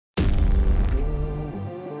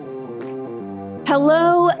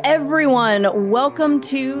Hello, everyone. Welcome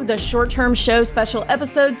to the Short-Term Show special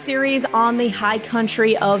episode series on the high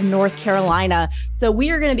country of North Carolina. So we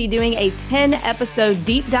are going to be doing a 10-episode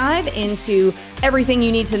deep dive into everything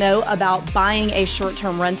you need to know about buying a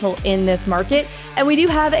short-term rental in this market. And we do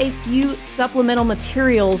have a few supplemental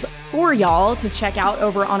materials for y'all to check out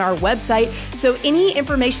over on our website. So any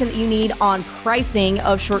information that you need on pricing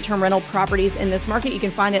of short-term rental properties in this market, you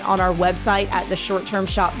can find it on our website at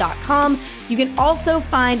theshorttermshop.com. You can also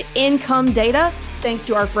find income data thanks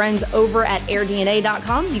to our friends over at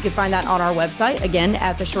airdna.com. You can find that on our website, again,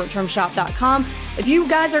 at theshorttermshop.com. If you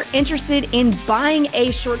guys are interested in buying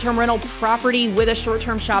a short-term rental property with a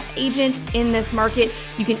short-term shop agent in this market,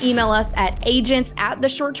 you can email us at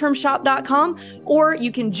agents@theshorttermshop.com, or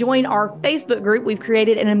you can join our Facebook group. We've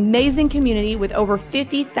created an amazing community with over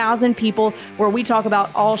 50,000 people where we talk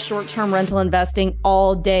about all short-term rental investing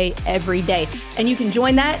all day, every day. And you can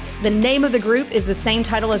join that. The name of the group is the same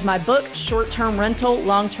title as my book, Short-Term Rental,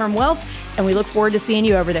 Long-Term Wealth. And we look forward to seeing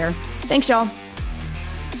you over there. Thanks, y'all.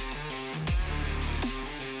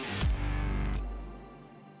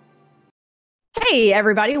 Hey,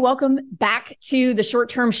 everybody. Welcome back to the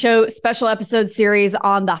Short-Term Show special episode series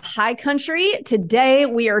on the high country. Today,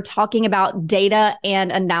 we are talking about data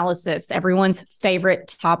and analysis, everyone's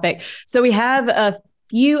favorite topic. So we have a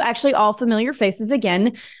few, actually all familiar faces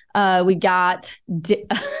again. We got...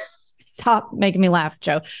 Stop making me laugh,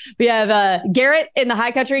 Joe. We have Garrett in the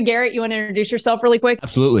high country. Garrett, you want to introduce yourself really quick?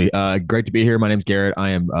 Absolutely. Great to be here. My name's Garrett. I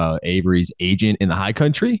am Avery's agent in the high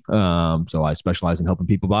country. So I specialize in helping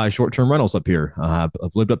people buy short-term rentals up here. I've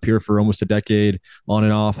lived up here for almost a decade on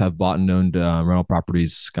and off, have bought and owned rental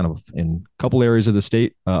properties kind of in a couple areas of the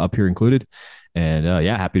state, up here included. And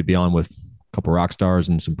yeah, happy to be on with a couple rock stars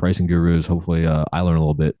and some pricing gurus. Hopefully I learn a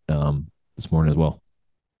little bit this morning as well.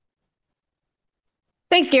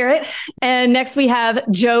 Thanks, Garrett. And next we have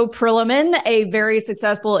Joe Prilliman, a very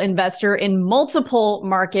successful investor in multiple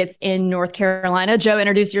markets in North Carolina. Joe,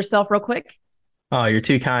 introduce yourself real quick. Oh, you're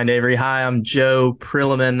too kind, Avery. Hi, I'm Joe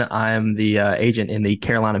Prilliman. I'm the agent in the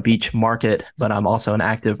Carolina Beach market, but I'm also an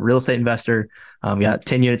active real estate investor. Got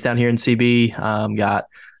 10 units down here in CB. Got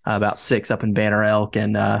about 6 up in Banner Elk,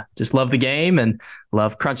 and just love the game and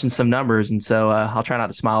love crunching some numbers. And so I'll try not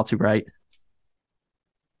to smile too bright.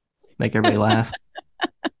 Make everybody laugh.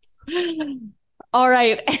 All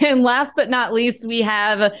right. And last but not least, we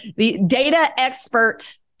have the data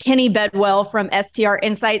expert, Kenny Bedwell from STR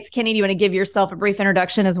Insights. Kenny, do you want to give yourself a brief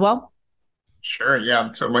introduction as well? Sure.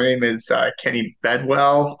 Yeah. So my name is Kenny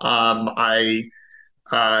Bedwell. I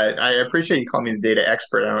appreciate you calling me the data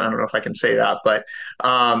expert. I don't know if I can say that, but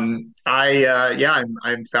I'm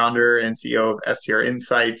founder and CEO of STR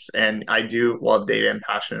Insights, and I do love data and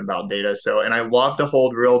passionate about data. So, and I love to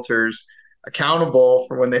hold realtors accountable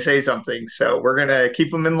for when they say something. So we're going to keep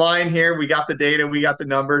them in line here. We got the data, we got the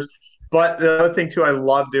numbers. But the other thing too I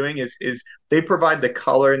love doing is they provide the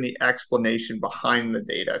color and the explanation behind the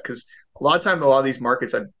data, because a lot of times a lot of these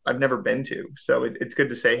markets I've never been to. So it's good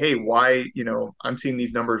to say, hey, why, I'm seeing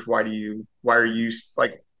these numbers. Why are you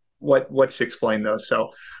like, what's explain those? So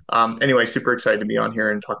anyway, super excited to be on here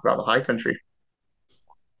and talk about the high country.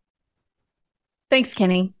 Thanks,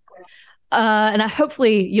 Kenny. And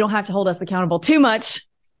hopefully you don't have to hold us accountable too much.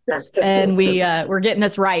 And we're getting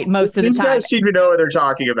this right most of the time. These guys seem to know what they're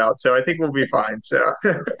talking about, so I think we'll be fine. So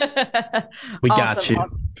we got you.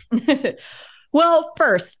 Awesome. Well,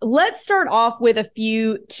 first, let's start off with a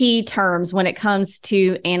few key terms when it comes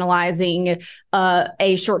to analyzing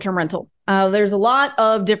a short-term rental. There's a lot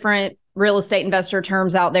of different real estate investor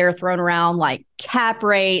terms out there thrown around, like cap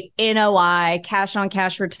rate, NOI, cash on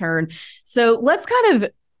cash return. So let's kind of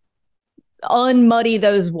unmuddy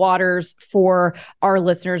those waters for our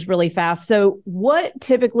listeners really fast. So what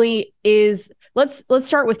typically is, let's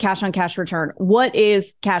start with cash on cash return. What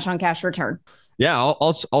is cash on cash return? Yeah,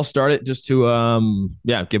 I'll start it just to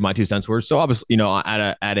give my 2 cents worth. So obviously,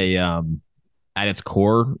 at its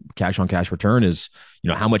core, cash on cash return is,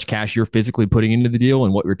 how much cash you're physically putting into the deal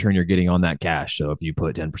and what return you're getting on that cash. So if you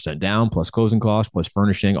put 10% down plus closing costs plus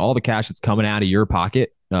furnishing, all the cash that's coming out of your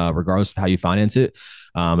pocket, regardless of how you finance it.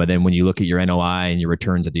 And then when you look at your NOI and your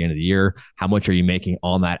returns at the end of the year, how much are you making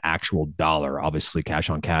on that actual dollar? Obviously, cash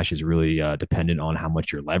on cash is really dependent on how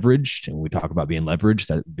much you're leveraged. And when we talk about being leveraged,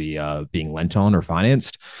 that would be being lent on or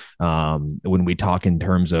financed. When we talk in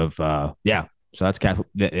terms of, so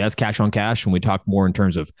that's cash on cash. When we talk more in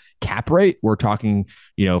terms of cap rate, we're talking,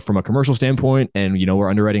 from a commercial standpoint, and, we're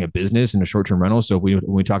underwriting a business and a short-term rental. So when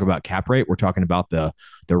we talk about cap rate, we're talking about the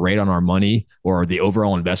rate on our money or the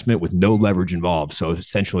overall investment with no leverage involved. So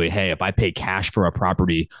essentially, hey, if I pay cash for a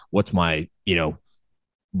property, what's my,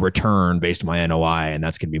 return based on my NOI, and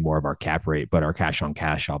that's going to be more of our cap rate. But our cash on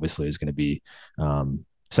cash obviously is going to be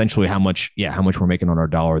essentially how much we're making on our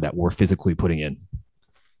dollar that we're physically putting in.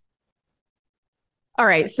 All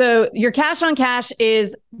right. So your cash on cash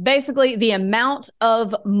is basically the amount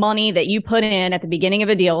of money that you put in at the beginning of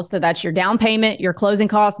a deal. So that's your down payment, your closing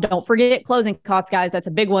costs. Don't forget closing costs, guys. That's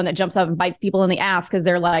a big one that jumps up and bites people in the ass because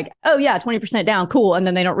they're like, oh, yeah, 20% down. Cool. And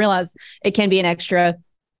then they don't realize it can be an extra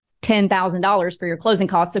 $10,000 for your closing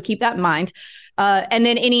costs. So keep that in mind. And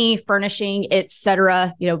then any furnishing, et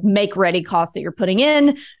cetera, make ready costs that you're putting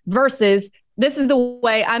in versus this is the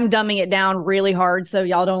way I'm dumbing it down really hard. So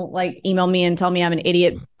y'all don't email me and tell me I'm an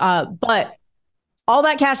idiot. But all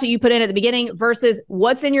that cash that you put in at the beginning versus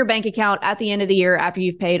what's in your bank account at the end of the year after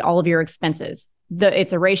you've paid all of your expenses.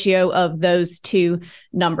 It's a ratio of those two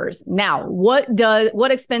numbers. Now,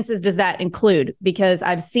 what expenses does that include? Because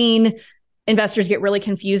I've seen investors get really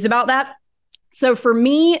confused about that. So for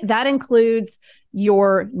me, that includes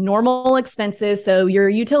your normal expenses. So your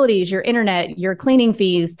utilities, your internet, your cleaning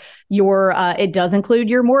fees, it does include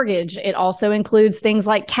your mortgage. It also includes things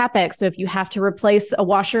like CapEx. So if you have to replace a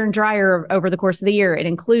washer and dryer over the course of the year, it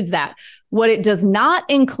includes that. What it does not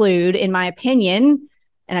include, in my opinion,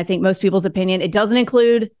 and I think most people's opinion, it doesn't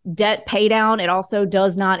include debt pay down. It also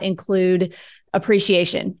does not include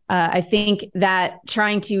appreciation. I think that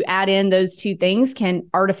trying to add in those two things can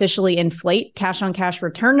artificially inflate cash on cash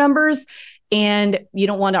return numbers. And you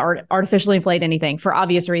don't want to artificially inflate anything for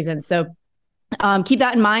obvious reasons. So keep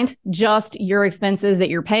that in mind, just your expenses that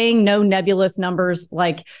you're paying, no nebulous numbers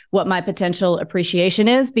like what my potential appreciation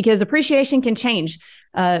is, because appreciation can change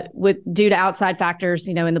due to outside factors,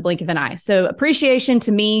 in the blink of an eye. So appreciation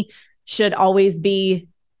to me should always be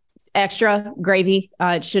extra gravy.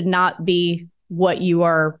 It should not be what you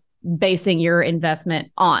are basing your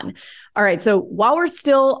investment on. All right. So while we're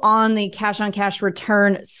still on the cash on cash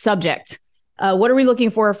return subject, what are we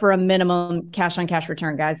looking for a minimum cash on cash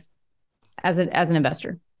return, guys, as an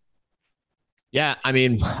investor? Yeah, I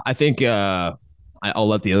mean, I think I'll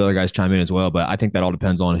let the other guys chime in as well, but I think that all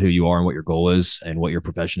depends on who you are and what your goal is and what your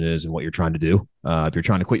profession is and what you're trying to do. If you're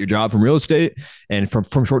trying to quit your job from real estate and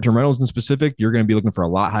from short-term rentals in specific, you're going to be looking for a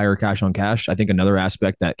lot higher cash on cash. I think another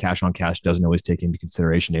aspect that cash on cash doesn't always take into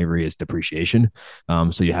consideration, Avery, is depreciation.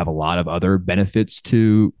 So you have a lot of other benefits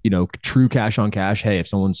to, true cash on cash. Hey, if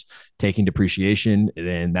someone's taking depreciation,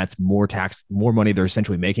 then that's more money they're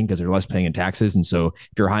essentially making because they're less paying in taxes. And so if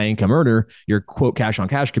you're a high income earner, your quote cash on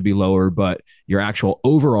cash could be lower, but your actual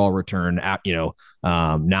overall return at,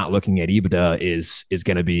 not looking at EBITDA is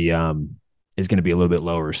going to be a little bit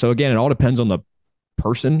lower. So again, it all depends on the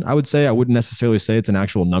person. I would say I wouldn't necessarily say it's an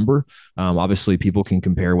actual number. Obviously, people can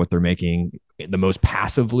compare what they're making the most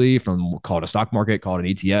passively from, call it a stock market, call it an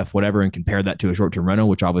ETF, whatever, and compare that to a short-term rental,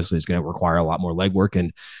 which obviously is going to require a lot more legwork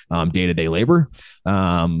and day-to-day labor.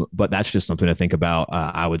 But that's just something to think about.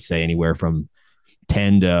 I would say anywhere from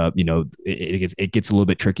 10 to, it gets a little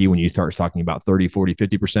bit tricky when you start talking about 30, 40,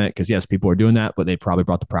 50%, because yes, people are doing that, but they probably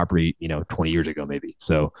bought the property, 20 years ago, maybe.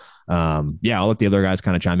 So, I'll let the other guys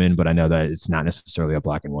kind of chime in, but I know that it's not necessarily a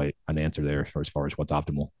black and white an answer there as far as what's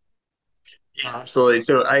optimal. Yeah, absolutely.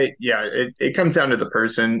 So it comes down to the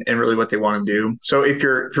person and really what they want to do. So if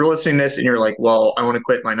you're listening to this and you're like, well, I want to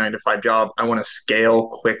quit my 9-to-5 job, I want to scale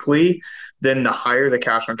quickly, then the higher the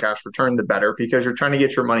cash on cash return, the better, because you're trying to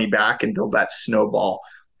get your money back and build that snowball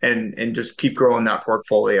and just keep growing that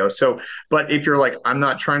portfolio. So, but if you're like, I'm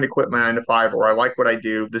not trying to quit my 9-to-5, or I like what I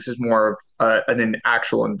do, this is more of an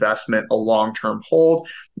actual investment, a long-term hold,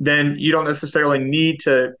 then you don't necessarily need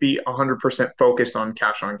to be 100% focused on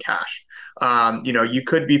cash. You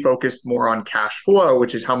could be focused more on cash flow,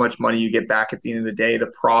 which is how much money you get back at the end of the day,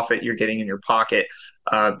 the profit you're getting in your pocket.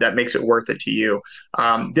 That makes it worth it to you.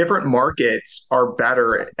 Different markets are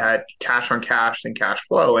better at cash on cash than cash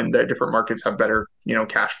flow, and the different markets have better,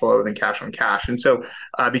 cash flow than cash on cash. And so,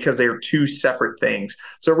 because they are two separate things,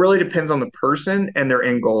 so it really depends on the person and their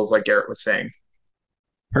end goals, like Garrett was saying.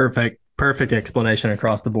 Perfect explanation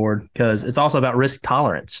across the board, because it's also about risk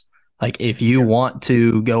tolerance. Like if you want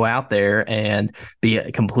to go out there and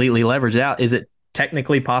be completely leveraged out, is it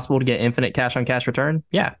technically possible to get infinite cash on cash return?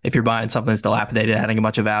 Yeah. If you're buying something that's dilapidated, adding a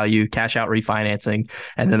bunch of value, cash out refinancing,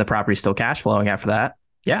 and then the property's still cash flowing after that,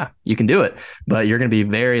 yeah, you can do it. But you're going to be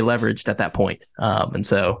very leveraged at that point. And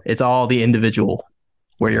so it's all the individual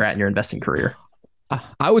where you're at in your investing career.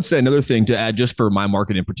 I would say another thing to add, just for my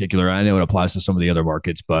market in particular, I know it applies to some of the other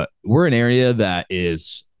markets, but we're an area that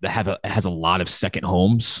is has a lot of second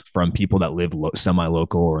homes from people that live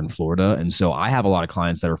semi-local or in Florida. And so I have a lot of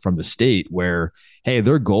clients that are from the state where, hey,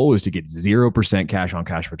 their goal is to get 0% cash on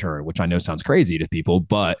cash return, which I know sounds crazy to people,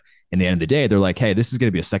 but in the end of the day, they're like, hey, this is going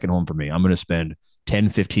to be a second home for me. I'm going to spend 10,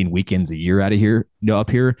 15 weekends a year out of here, up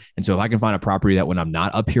here. And so if I can find a property that when I'm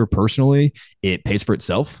not up here personally, it pays for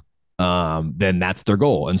itself, then that's their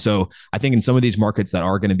goal. And so I think in some of these markets that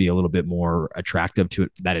are going to be a little bit more attractive to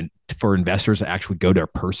it, that for investors to actually go there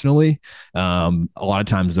personally, a lot of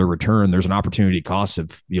times their return, there's an opportunity cost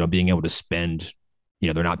of, being able to spend,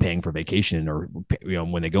 they're not paying for vacation, or,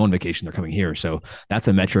 when they go on vacation, they're coming here. So that's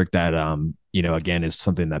a metric that, again, is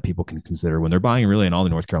something that people can consider when they're buying really in all the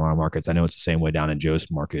North Carolina markets. I know it's the same way down in Joe's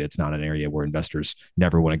market. It's not an area where investors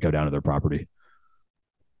never want to go down to their property.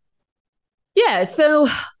 Yeah. So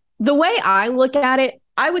the way I look at it,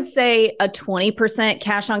 I would say a 20%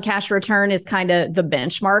 cash on cash return is kind of the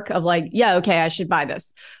benchmark of like, yeah, okay, I should buy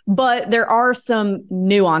this. But there are some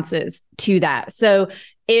nuances to that. So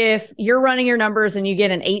if you're running your numbers and you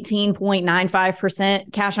get an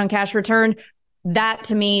 18.95% cash on cash return, that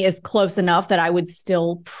to me is close enough that I would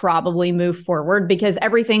still probably move forward, because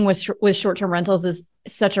everything with short-term rentals is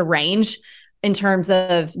such a range in terms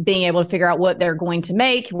of being able to figure out what they're going to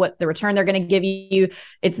make, what the return they're going to give you.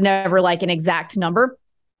 It's never like an exact number.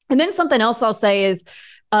 And then something else I'll say is,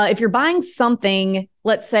 if you're buying something,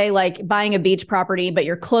 let's say like buying a beach property, but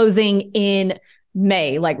you're closing in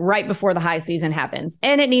May, like right before the high season happens,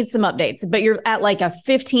 and it needs some updates, but you're at like a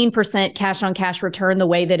 15% cash on cash return the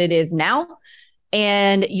way that it is now.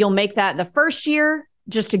 And you'll make that the first year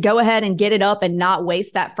just to go ahead and get it up and not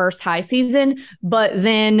waste that first high season. But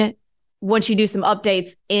then once you do some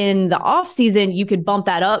updates in the off season, you could bump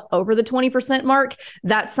that up over the 20% mark.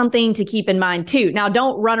 That's something to keep in mind too. Now,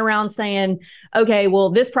 don't run around saying, okay,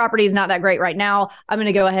 well, this property is not that great right now, I'm going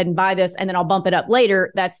to go ahead and buy this and then I'll bump it up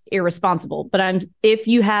later. That's irresponsible. But if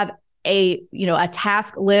you have a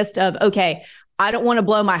task list of, okay, I don't want to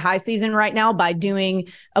blow my high season right now by doing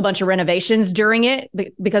a bunch of renovations during it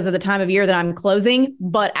because of the time of year that I'm closing.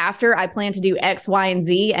 But after, I plan to do X, Y, and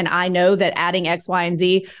Z, and I know that adding X, Y, and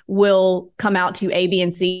Z will come out to A, B,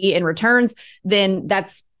 and C in returns, then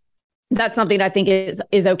that's something I think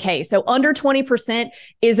is okay. So under 20%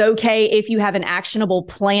 is okay if you have an actionable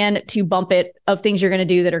plan to bump it, of things you're going to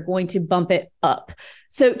do that are going to bump it up.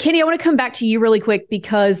 So Kenny, I want to come back to you really quick,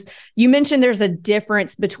 because you mentioned there's a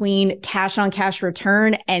difference between cash on cash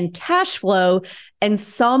return and cash flow, and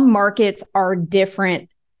some markets are different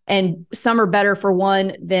and some are better for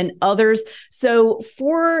one than others. So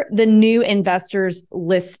for the new investors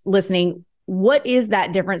listening, what is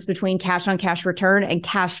that difference between cash on cash return and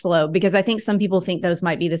cash flow? Because I think some people think those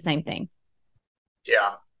might be the same thing.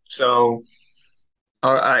 Yeah. So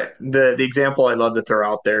the example I love to throw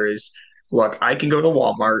out there is, look, I can go to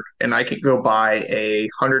Walmart and I can go buy a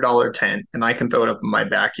 $100 tent and I can throw it up in my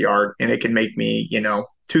backyard and it can make me,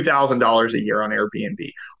 $2,000 a year on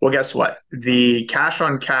Airbnb. Well, guess what? The cash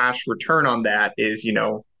on cash return on that is,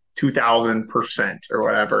 2,000% or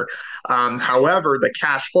whatever. However, the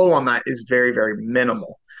cash flow on that is very, very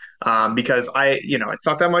minimal. Because it's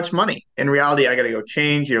not that much money. In reality, I got to go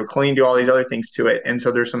change, clean, do all these other things to it. And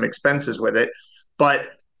so there's some expenses with it.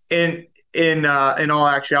 But in all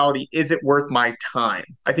actuality, is it worth my time?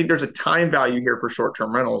 I think there's a time value here for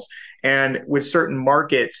short-term rentals. And with certain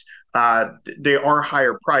markets, they are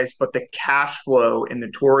higher priced, but the cash flow in the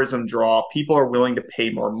tourism draw, people are willing to pay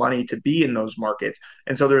more money to be in those markets.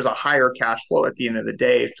 And so there's a higher cash flow at the end of the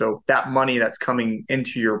day. So that money that's coming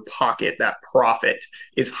into your pocket, that profit,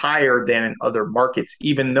 is higher than in other markets,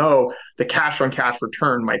 even though the cash on cash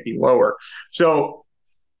return might be lower. So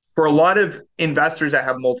for a lot of investors that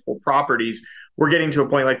have multiple properties, we're getting to a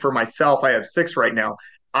point, like for myself, I have 6 right now.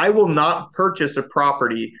 I will not purchase a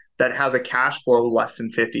property that has a cash flow less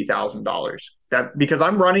than $50,000. That because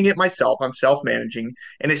I'm running it myself, I'm self-managing,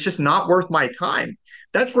 and it's just not worth my time.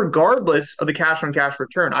 That's regardless of the cash on cash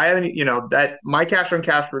return. I haven't, that my cash on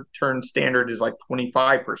cash return standard is like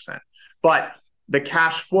 25%. But the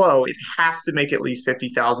cash flow, it has to make at least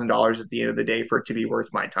 $50,000 at the end of the day for it to be worth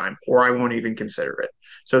my time, or I won't even consider it.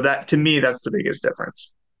 So that, to me, that's the biggest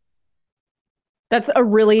difference. That's a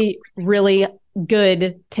really, really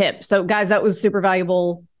good tip. So guys, that was super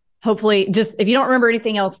valuable. Hopefully, just if you don't remember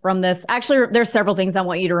anything else from this, actually, there's several things I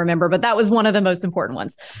want you to remember, but that was one of the most important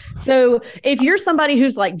ones. So if you're somebody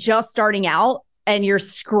who's like just starting out and you're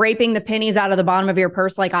scraping the pennies out of the bottom of your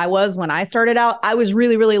purse, like I was when I started out, I was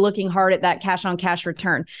really, really looking hard at that cash on cash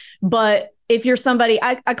return. But if you're somebody,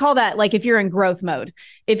 I call that like if you're in growth mode,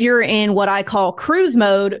 if you're in what I call cruise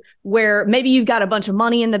mode, where maybe you've got a bunch of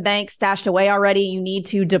money in the bank stashed away already, you need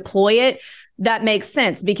to deploy it. That makes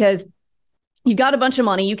sense because you got a bunch of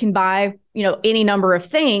money, you can buy, any number of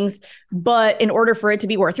things, but in order for it to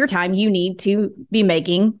be worth your time, you need to be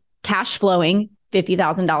making cash flowing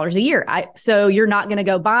 $50,000 a year. So you're not going to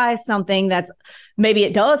go buy something that's maybe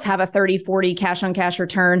it does have a 30, 40 cash on cash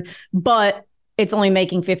return, but it's only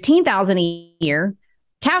making 15,000 a year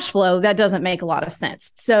cash flow. That doesn't make a lot of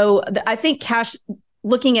sense. So I think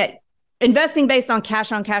looking at investing based on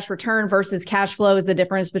cash return versus cash flow is the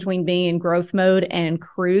difference between being in growth mode and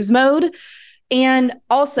cruise mode. And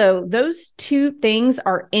also those two things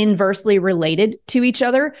are inversely related to each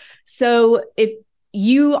other. So if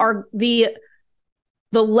you are the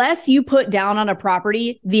less you put down on a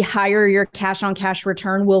property, the higher your cash on cash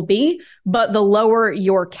return will be, but the lower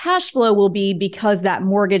your cash flow will be because that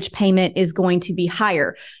mortgage payment is going to be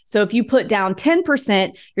higher. So if you put down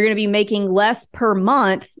 10%, you're going to be making less per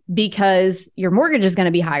month because your mortgage is going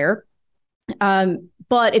to be higher.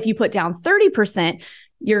 But if you put down 30%,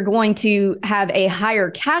 you're going to have a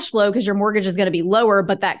higher cash flow because your mortgage is going to be lower,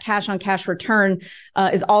 but that cash on cash return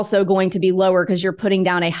is also going to be lower because you're putting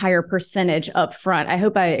down a higher percentage up front. I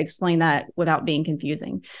hope I explained that without being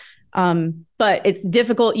confusing. But it's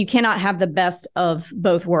difficult. You cannot have the best of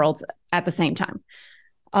both worlds at the same time.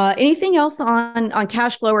 Anything else on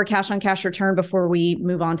cash flow or cash on cash return before we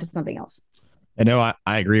move on to something else? I know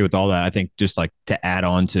I agree with all that. I think just like to add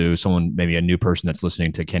on to someone, maybe a new person that's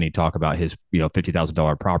listening to Kenny talk about his,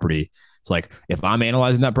 $50,000 property. It's like, if I'm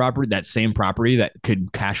analyzing that property, that same property that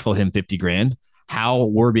could cash flow him 50 grand, how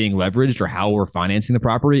we're being leveraged or how we're financing the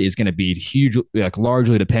property is going to be huge, like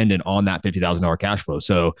largely dependent on that $50,000 cash flow.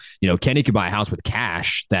 So, Kenny could buy a house with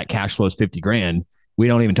cash that cash flows 50 grand. We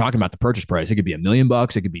don't even talk about the purchase price. It could be $1 million.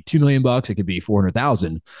 It could be $2 million. It could be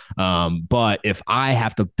 400,000. But if I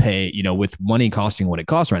have to pay, with money costing what it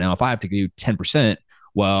costs right now, if I have to do 10%,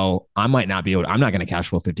 well, I might not be able to, I'm not going to cash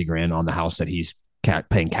flow 50 grand on the house that he's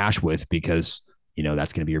paying cash with because,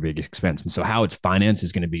 that's going to be your biggest expense. And so how it's financed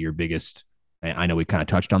is going to be your biggest. I know we kind of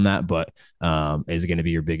touched on that, but is it going to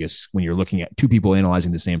be your biggest when you're looking at two people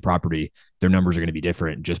analyzing the same property, their numbers are going to be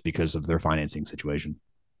different just because of their financing situation.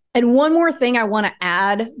 And one more thing I want to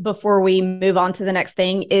add before we move on to the next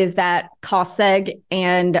thing is that cost seg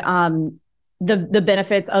and the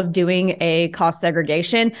benefits of doing a cost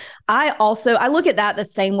segregation. I look at that the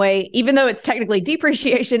same way, even though it's technically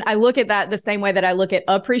depreciation, I look at that the same way that I look at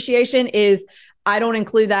appreciation is I don't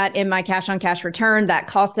include that in my cash on cash return. That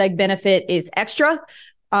cost seg benefit is extra.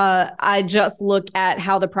 I just look at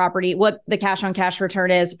how what the cash on cash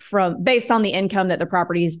return is based on the income that the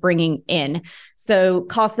property is bringing in. So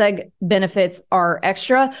cost seg benefits are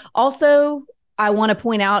extra. Also, I want to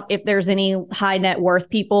point out if there's any high net worth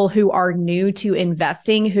people who are new to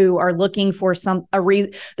investing, who are looking for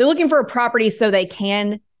they're looking for a property so they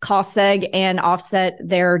can cost seg and offset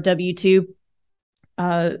their W-2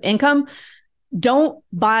 income. Don't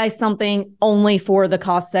buy something only for the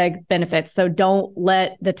cost seg benefits. So don't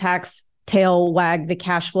let the tax tail wag the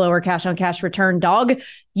cash flow or cash on cash return dog.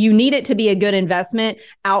 You need it to be a good investment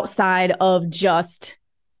outside of just,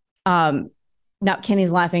 now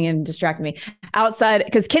Kenny's laughing and distracting me outside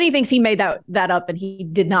because Kenny thinks he made that up and he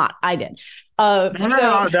did not. I did. No,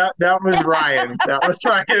 that was Ryan. That was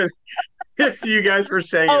Ryan. Yes, you guys were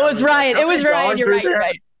saying. Oh, it was Ryan. It was Ryan. You're right. You're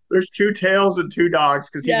right. There's two tails and two dogs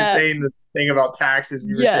because he was saying the thing about taxes.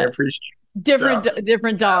 You were saying appreciate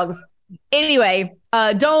different dogs. Anyway,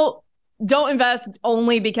 don't invest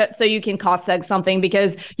only so you can cost seg something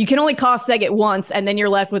because you can only cost seg it once and then you're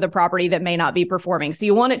left with a property that may not be performing. So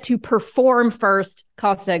you want it to perform first,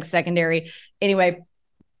 cost seg secondary. Anyway,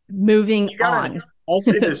 moving on. I'll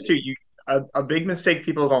say this too. A big mistake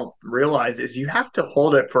people don't realize is you have to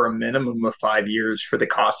hold it for a minimum of 5 years for the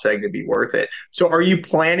cost seg to be worth it. So are you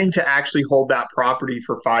planning to actually hold that property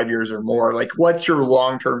for 5 years or more? Like what's your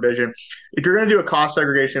long-term vision? If you're going to do a cost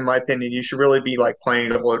segregation, in my opinion, you should really be like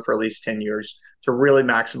planning to hold it for at least 10 years to really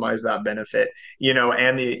maximize that benefit,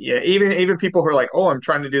 and even people who are like, oh, I'm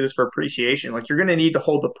trying to do this for appreciation. Like you're going to need to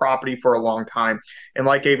hold the property for a long time. And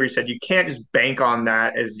like Avery said, you can't just bank on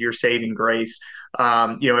that as your saving grace.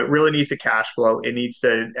 It really needs to cash flow. It needs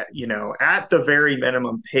to, at the very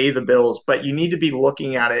minimum, pay the bills, but you need to be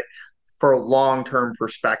looking at it for a long-term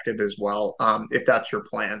perspective as well, if that's your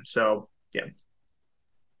plan. So, yeah.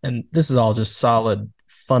 And this is all just solid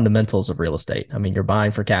fundamentals of real estate. I mean, you're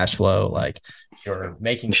buying for cash flow, like you're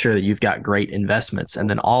making sure that you've got great investments. And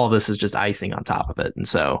then all of this is just icing on top of it. And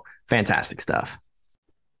so fantastic stuff.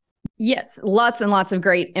 Yes, lots and lots of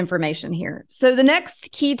great information here. So the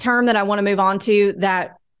next key term that I want to move on to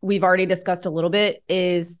that we've already discussed a little bit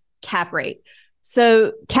is cap rate.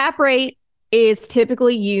 So cap rate is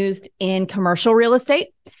typically used in commercial real estate,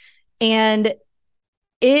 and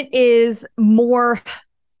it is more.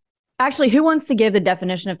 Actually, who wants to give the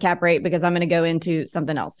definition of cap rate? Because I'm going to go into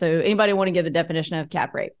something else. So anybody want to give the definition of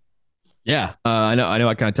cap rate? Yeah, I know.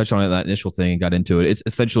 I kind of touched on it, that initial thing and got into it. It's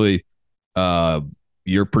essentially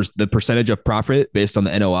the percentage of profit based on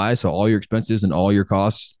the NOI. So all your expenses and all your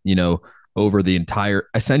costs, over the entire,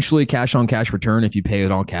 essentially cash on cash return. If you pay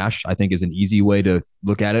it all cash, I think is an easy way to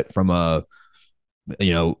look at it from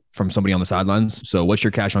from somebody on the sidelines. So what's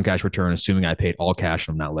your cash on cash return, assuming I paid all cash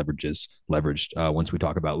and I'm not leveraged. Once we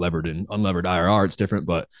talk about levered and unlevered IRR, it's different,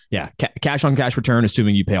 but yeah, cash on cash return,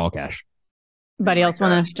 assuming you pay all cash. Anybody else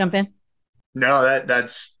want to jump in? No,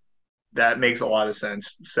 that makes a lot of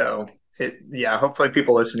sense. So hopefully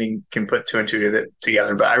people listening can put two and two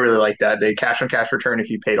together. But I really like that. The cash on cash return if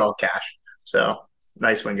you paid all cash. So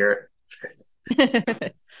nice one, Garrett.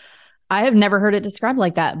 I have never heard it described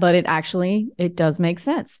like that, but it does make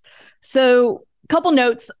sense. So a couple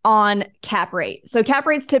notes on cap rate. So cap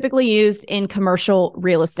rate's typically used in commercial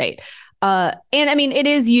real estate. And I mean, it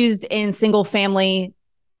is used in single family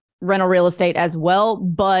rental real estate as well,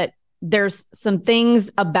 but there's some things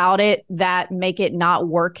about it that make it not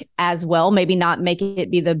work as well, maybe not make it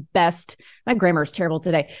be the best. My grammar is terrible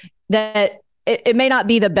today. That it may not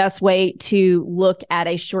be the best way to look at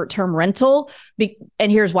a short-term rental.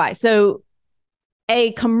 And here's why. So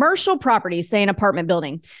a commercial property, say an apartment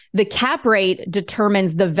building, the cap rate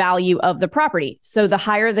determines the value of the property. So the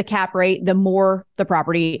higher the cap rate, the more the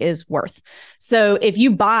property is worth. So if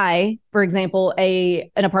you buy, for example,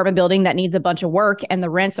 an apartment building that needs a bunch of work and the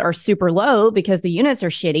rents are super low because the units are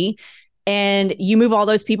shitty, and you move all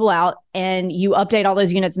those people out and you update all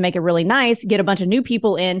those units and make it really nice, get a bunch of new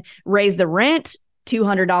people in, raise the rent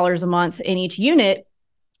 $200 a month in each unit.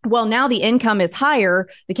 Well, now the income is higher,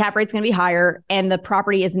 the cap rate's going to be higher, and the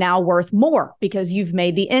property is now worth more because you've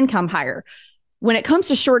made the income higher. When it comes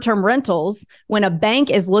to short-term rentals, when a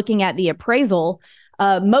bank is looking at the appraisal,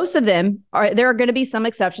 most of them there are going to be some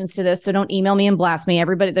exceptions to this, so don't email me and blast me.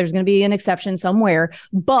 Everybody, there's going to be an exception somewhere,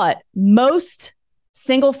 but most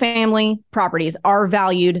single family properties are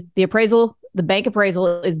valued. The bank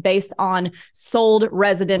appraisal is based on sold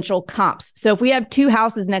residential comps. So if we have two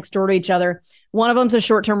houses next door to each other, one of them's a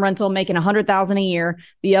short-term rental making $100,000 a year.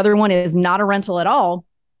 The other one is not a rental at all.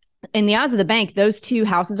 In the eyes of the bank, those two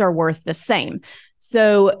houses are worth the same.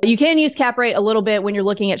 So you can use cap rate a little bit when you're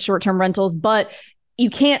looking at short-term rentals, but you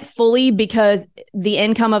can't fully, because the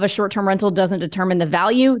income of a short-term rental doesn't determine the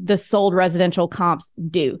value. The sold residential comps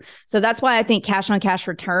do. So that's why I think cash on cash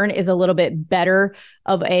return is a little bit better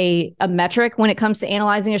of a metric when it comes to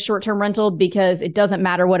analyzing a short-term rental, because it doesn't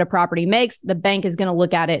matter what a property makes. The bank is going to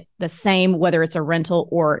look at it the same, whether it's a rental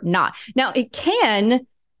or not. Now, it can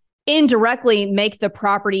indirectly make the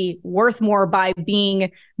property worth more by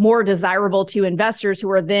being more desirable to investors who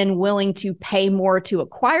are then willing to pay more to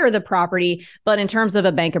acquire the property. But in terms of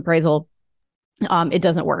a bank appraisal, it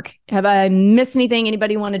doesn't work. Have I missed anything?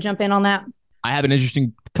 Anybody want to jump in on that? I have an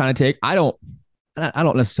interesting kind of take. I don't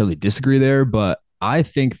necessarily disagree there, but I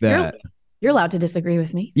think that You're allowed to disagree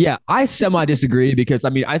with me. Yeah, I semi-disagree because,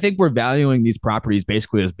 I think we're valuing these properties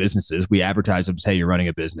basically as businesses. We advertise them as, hey, you're running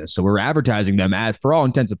a business. So we're advertising them as, for all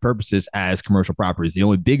intents and purposes, as commercial properties. The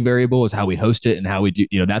only big variable is how we host it and how we do,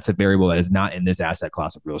 that's a variable that is not in this asset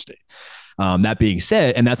class of real estate. That being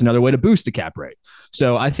said, and that's another way to boost the cap rate.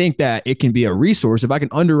 So I think that it can be a resource. If I can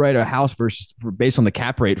underwrite a house based on the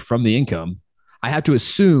cap rate from the income, I have to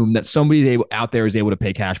assume that somebody out there is able to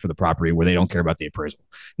pay cash for the property where they don't care about the appraisal.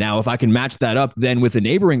 Now, if I can match that up then with a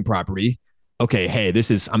neighboring property, okay, hey,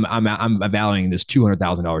 I'm valuing this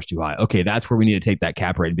 $200,000 too high. Okay, that's where we need to take that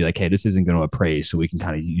cap rate and be like, hey, this isn't going to appraise, so we can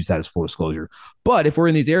kind of use that as full disclosure. But if we're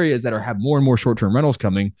in these areas that have more and more short-term rentals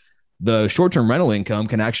coming, the short-term rental income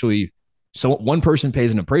can actually, so one person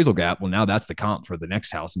pays an appraisal gap. Well, now that's the comp for the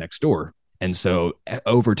next house next door. And so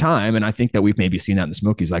over time, and I think that we've maybe seen that in the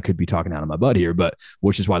Smokies, I could be talking out of my butt here, but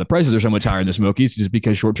which is why the prices are so much higher in the Smokies, just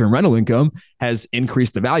because short-term rental income has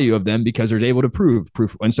increased the value of them because they're able to prove.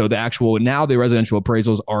 And so the residential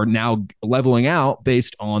appraisals are now leveling out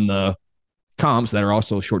based on the comps that are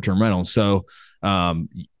also short-term rentals. So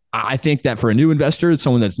I think that for a new investor,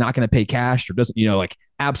 someone that's not going to pay cash or doesn't,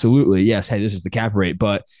 absolutely, yes, hey, this is the cap rate.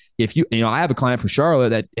 But if I have a client from Charlotte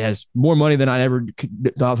that has more money than I ever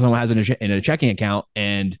thought someone has in a checking account,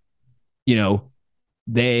 and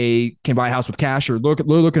they can buy a house with cash, or they're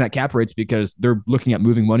looking at cap rates because they're looking at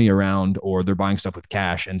moving money around, or they're buying stuff with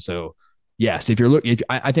cash. And so Yes, if you're looking,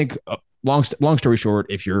 I think long story short,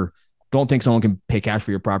 if you're don't think someone can pay cash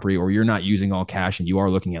for your property, or you're not using all cash and you are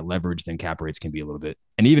looking at leverage, then cap rates can be a little bit.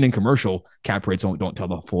 And even in commercial, cap rates don't tell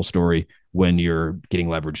the full story when you're getting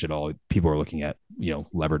leveraged at all. People are looking at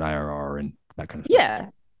levered IRR and that kind of stuff. Yeah.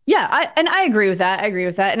 Yeah, I agree with that.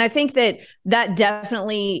 And I think that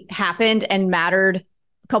definitely happened and mattered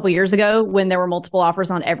a couple of years ago when there were multiple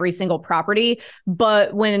offers on every single property.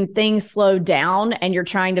 But when things slowed down and you're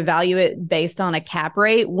trying to value it based on a cap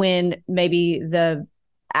rate, when maybe the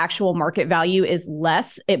actual market value is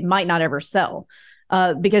less, it might not ever sell.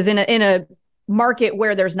 Because in a market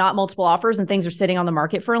where there's not multiple offers and things are sitting on the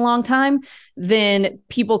market for a long time, then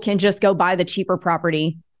people can just go buy the cheaper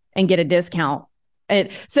property and get a discount. And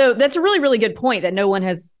so that's a really, really good point that no one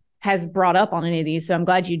has brought up on any of these. So I'm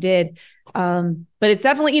glad you did. But it's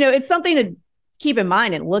definitely, it's something to keep in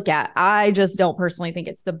mind and look at. I just don't personally think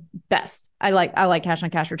it's the best. I like cash on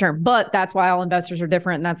cash return, but that's why all investors are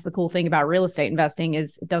different. And that's the cool thing about real estate investing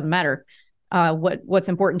is it doesn't matter. What's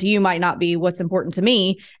important to you might not be what's important to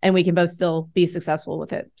me, and we can both still be successful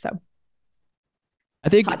with it. So I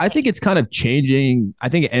think it's kind of changing.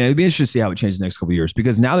 And it'd be interesting to see how it changes the next couple of years,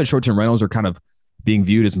 because now that short-term rentals are kind of being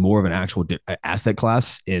viewed as more of an actual asset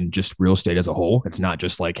class in just real estate as a whole. It's not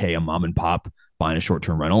just like, hey, a mom and pop buying a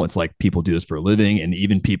short-term rental. It's like people do this for a living, and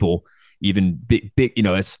even big,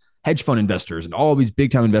 as hedge fund investors and all of these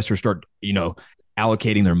big time investors start,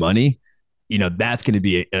 allocating their money. That's going to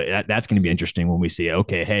be interesting when we see,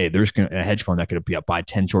 okay, hey, there's a hedge fund that could buy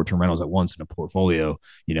 10 short-term rentals at once in a portfolio,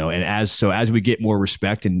 and as we get more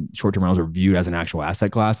respect and short-term rentals are viewed as an actual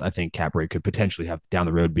asset class, I think cap rate could potentially have down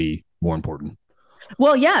the road be more important.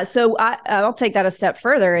 Well, yeah. So I'll take that a step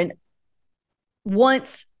further. And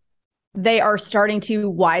once they are starting to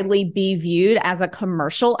widely be viewed as a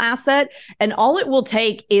commercial asset, and all it will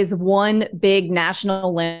take is one big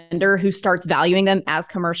national lender who starts valuing them as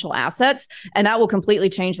commercial assets, and that will completely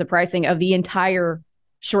change the pricing of the entire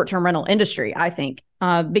short-term rental industry, I think.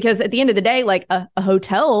 Because at the end of the day, like a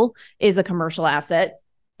hotel is a commercial asset.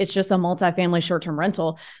 It's just a multifamily short-term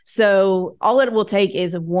rental. So all it will take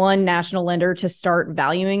is one national lender to start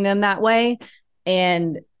valuing them that way,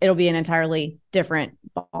 and it'll be an entirely different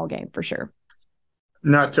ball game for sure.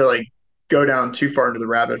 Not to go down too far into the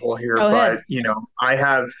rabbit hole here, but I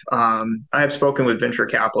have spoken with venture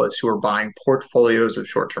capitalists who are buying portfolios of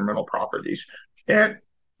short-term rental properties, and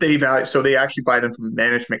they actually buy them from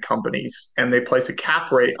management companies, and they place a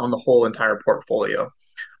cap rate on the whole entire portfolio.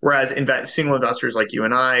 Whereas single investors like you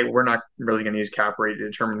and I, we're not really going to use cap rate to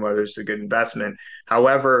determine whether it's a good investment.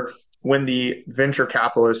 However, when the venture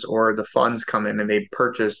capitalists or the funds come in and they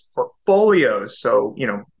purchase portfolios, so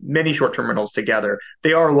many short-term rentals together,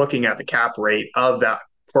 they are looking at the cap rate of that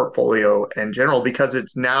portfolio in general because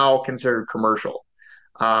it's now considered commercial.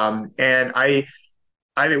 And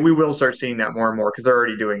I mean, we will start seeing that more and more because they're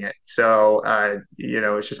already doing it. So,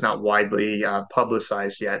 it's just not widely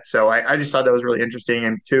publicized yet. So I just thought that was really interesting.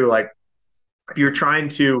 And too, if you're trying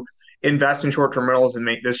to invest in short-term rentals and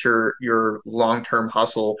make this your long-term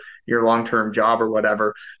hustle, your long-term job or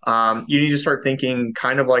whatever, you need to start thinking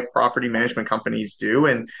kind of like property management companies do,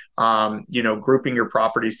 and grouping your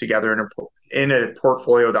properties together in a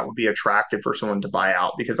portfolio that would be attractive for someone to buy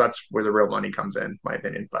out, because that's where the real money comes in my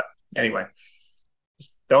opinion. But anyway,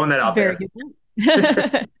 just throwing that out there.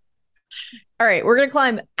 Good. All right, we're going to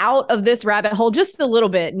climb out of this rabbit hole just a little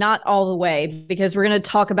bit, not all the way, because we're going to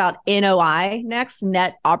talk about NOI next,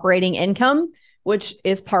 net operating income, which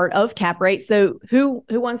is part of cap rate. So who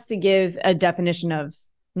wants to give a definition of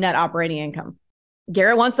net operating income?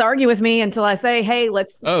 Garrett wants to argue with me until I say, hey,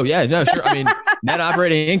 let's. Oh, yeah, no, sure. I mean, net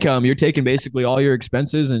operating income, you're taking basically all your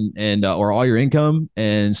expenses and or all your income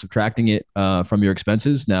and subtracting it from your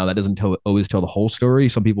expenses. Now, that doesn't always tell the whole story.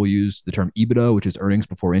 Some people use the term EBITDA, which is earnings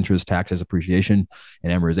before interest, taxes, appreciation,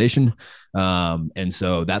 and amortization. And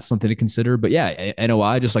so that's something to consider. But yeah,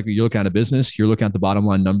 NOI, just like you look at a business, you're looking at the bottom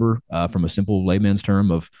line number from a simple layman's term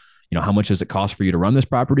of, how much does it cost for you to run this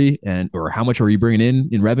property, or how much are you bringing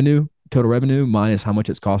in revenue, total revenue, minus how much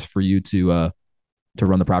it's cost for you to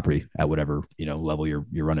run the property at whatever level you're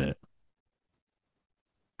running it.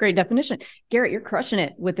 Great definition, Garrett. You're crushing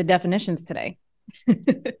it with the definitions today.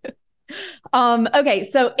 Okay,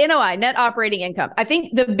 so NOI, net operating income. I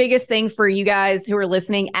think the biggest thing for you guys who are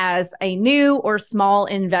listening as a new or small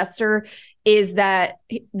investor is that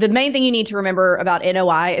the main thing you need to remember about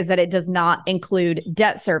NOI is that it does not include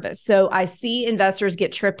debt service. So I see investors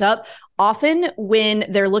get tripped up often when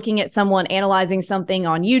they're looking at someone analyzing something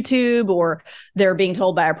on YouTube, or they're being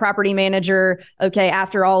told by a property manager, okay,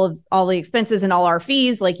 after all the expenses and all our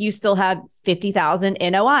fees, like you still had 50,000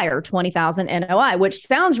 NOI or 20,000 NOI, which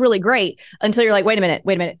sounds really great until you're like, wait a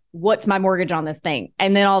minute, what's my mortgage on this thing?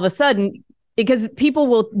 And then all of a sudden, because people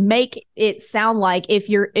will make it sound like if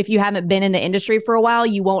you haven't been in the industry for a while,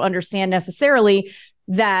 you won't understand necessarily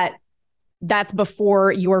that that's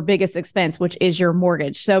before your biggest expense, which is your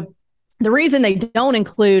mortgage. So the reason they don't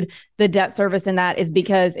include the debt service in that is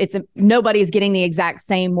because nobody's getting the exact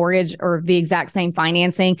same mortgage or the exact same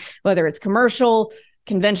financing, whether it's commercial,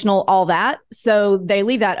 conventional, all that. So they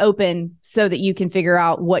leave that open so that you can figure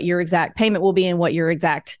out what your exact payment will be and what your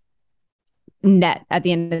exact net at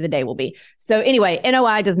the end of the day will be. So anyway,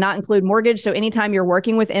 NOI does not include mortgage. So anytime you're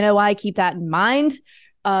working with NOI, keep that in mind,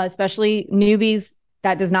 especially newbies.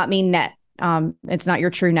 That does not mean net. It's not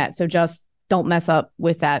your true net. So just don't mess up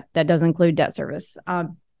with that. That does include debt service.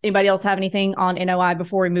 Anybody else have anything on NOI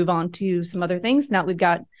before we move on to some other things? Now that we've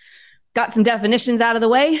got some definitions out of the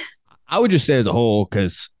way. I would just say as a whole,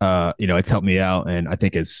 because it's helped me out, and I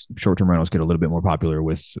think as short-term rentals get a little bit more popular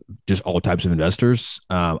with just all types of investors,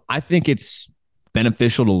 I think it's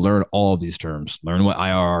beneficial to learn all of these terms, learn what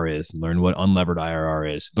IRR is, learn what unlevered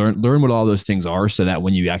IRR is, learn what all those things are, so that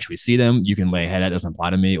when you actually see them, you can lay, hey, that doesn't apply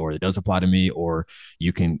to me, or it does apply to me, or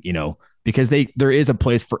you can, because there is a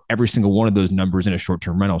place for every single one of those numbers in a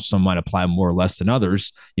short-term rental. Some might apply more or less than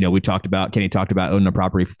others. Kenny talked about owning a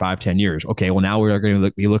property for 5-10 years. Okay, well, now we're going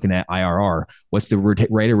to be looking at IRR. What's the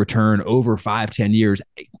rate of return over 5-10 years?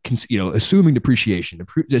 Assuming depreciation,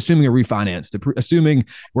 assuming a refinance, assuming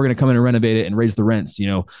we're going to come in and renovate it and raise the rents.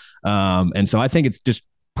 And so I think it's just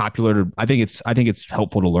popular. I think it's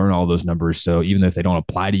helpful to learn all those numbers. So even if they don't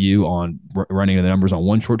apply to you on running the numbers on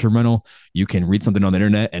one short-term rental, you can read something on the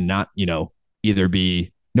internet and not, either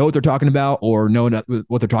know what they're talking about or know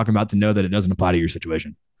what they're talking about to know that it doesn't apply to your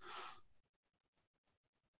situation.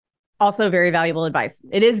 Also very valuable advice.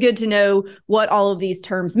 It is good to know what all of these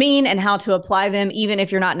terms mean and how to apply them, even if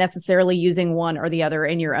you're not necessarily using one or the other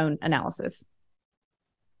in your own analysis.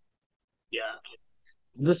 Yeah.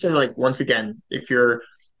 I'm just saying, like, once again, if your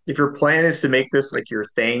plan is to make this like your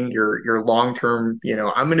thing, your long-term,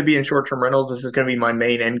 I'm going to be in short-term rentals. This is going to be my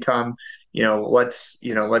main income. You're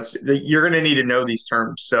going to need to know these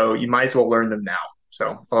terms. So you might as well learn them now.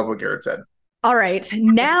 So I love what Garrett said. All right.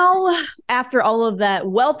 Now, after all of that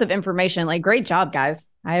wealth of information, like, great job, guys.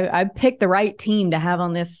 I picked the right team to have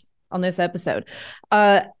on this episode.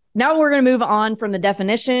 Now we're going to move on from the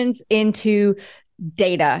definitions into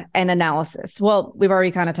data and analysis. Well, we've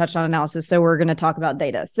already kind of touched on analysis, so we're going to talk about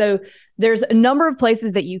data. So there's a number of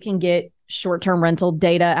places that you can get short-term rental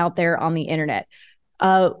data out there on the internet.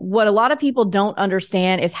 What a lot of people don't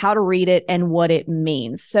understand is how to read it and what it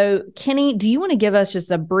means. So Kenny, do you want to give us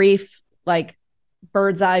just a brief, like,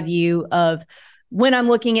 bird's eye view of when I'm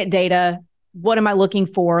looking at data, what am I looking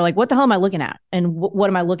for? Like, what the hell am I looking at? And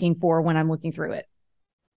what am I looking for when I'm looking through it?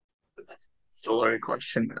 It's a loaded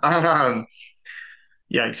question.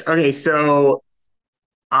 Yikes. Okay, so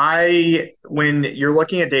when you're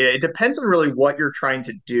looking at data, it depends on really what you're trying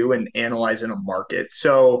to do and analyze in a market.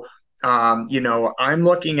 So, I'm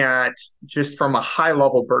looking at, just from a high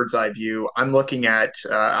level bird's eye view, I'm trying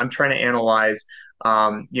to analyze,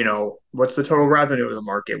 what's the total revenue of the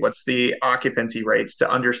market? What's the occupancy rates,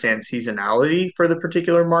 to understand seasonality for the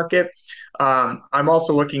particular market. I'm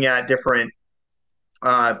also looking at different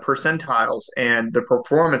percentiles and the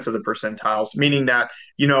performance of the percentiles, meaning that,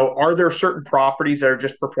 are there certain properties that are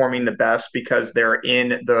just performing the best because they're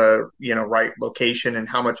in the, right location, and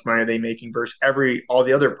how much money are they making versus all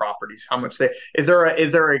the other properties? How much is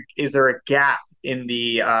there a gap in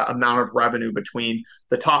the amount of revenue between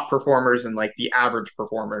the top performers and like the average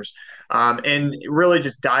performers, and really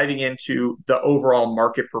just diving into the overall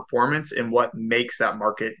market performance and what makes that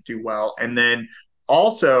market do well. And then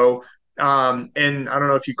also, and I don't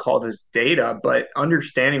know if you call this data, but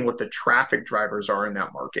understanding what the traffic drivers are in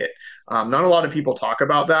that market. Not a lot of people talk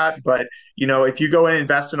about that, but if you go and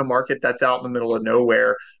invest in a market that's out in the middle of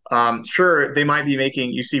nowhere, sure, they might be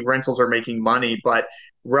you see rentals are making money, but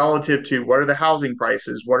relative to what are the housing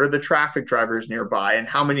prices, what are the traffic drivers nearby, and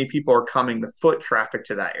how many people are coming the foot traffic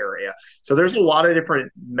to that area. So there's a lot of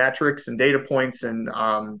different metrics and data points and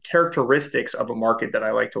characteristics of a market that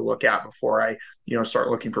I like to look at before I start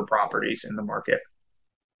looking for properties in the market.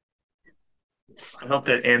 I hope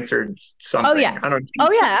that answered something.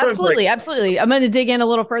 Oh yeah. Absolutely. Absolutely. I'm going to dig in a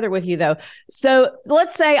little further with you though. So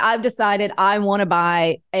let's say I've decided I want to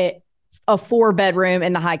buy a 4-bedroom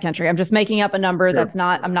in the high country. I'm just making up a number. Sure.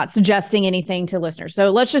 I'm not suggesting anything to listeners.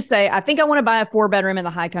 So let's just say, I think I want to buy a 4-bedroom in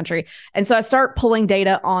the high country. And so I start pulling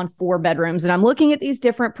data on 4 bedrooms, and I'm looking at these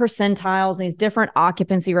different percentiles, these different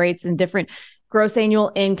occupancy rates and different gross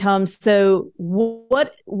annual incomes. So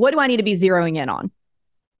what do I need to be zeroing in on?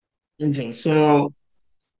 Okay. So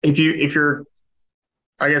if you're,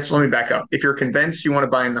 I guess, let me back up. If you're convinced you want to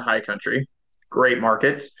buy in the high country, great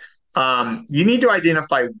markets. You need to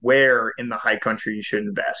identify where in the high country you should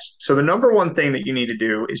invest. So the number one thing that you need to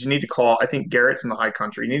do is you need to call, I think Garrett's in the high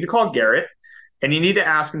country. You need to call Garrett, and you need to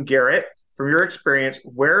ask him, Garrett, from your experience,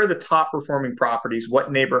 where are the top performing properties?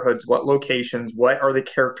 What neighborhoods? What locations? What are the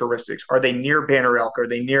characteristics? Are they near Banner Elk? Are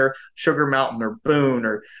they near Sugar Mountain or Boone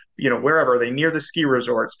or wherever? Are they near the ski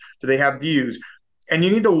resorts? Do they have views? And you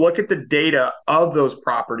need to look at the data of those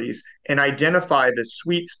properties and identify the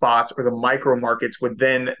sweet spots or the micro markets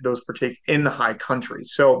within those particular in the high country.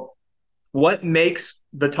 So what makes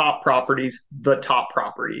the top properties the top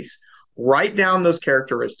properties? Write down those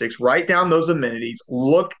characteristics, write down those amenities,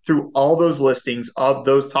 look through all those listings of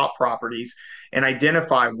those top properties and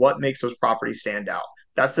identify what makes those properties stand out.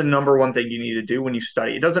 That's the number one thing you need to do when you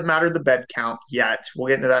study. It doesn't matter the bed count yet. We'll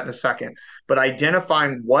get into that in a second. But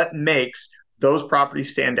identifying what makes those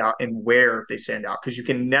properties stand out and where they stand out, because you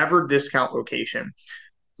can never discount location.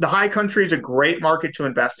 The high country is a great market to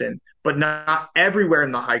invest in, but not everywhere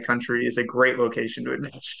in the high country is a great location to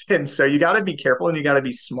invest in. So you got to be careful and you got to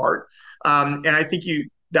be smart. And I think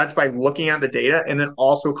that's by looking at the data and then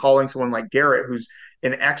also calling someone like Garrett, who's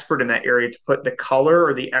an expert in that area, to put the color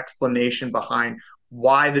or the explanation behind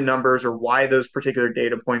why the numbers or why those particular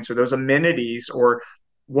data points or those amenities or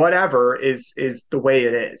whatever is the way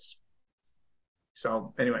it is.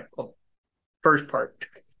 So anyway, first part.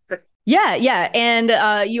 Yeah.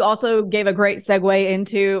 And you also gave a great segue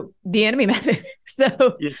into the enemy method.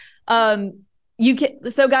 So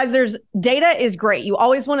so guys, there's data is great. You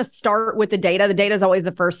always want to start with the data. The data is always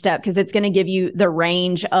the first step because it's going to give you the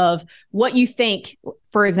range of what you think,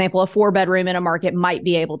 for example, a 4-bedroom in a market might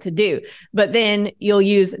be able to do. But then you'll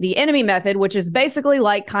use the enemy method, which is basically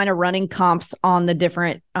like kind of running comps on the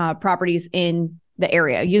different properties in the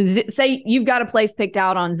area. You say you've got a place picked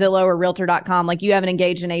out on Zillow or realtor.com, like you haven't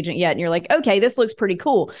engaged an agent yet. And you're like, okay, this looks pretty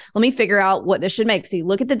cool. Let me figure out what this should make. So you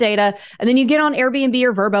look at the data and then you get on Airbnb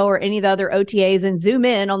or Vrbo or any of the other OTAs and zoom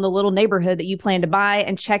in on the little neighborhood that you plan to buy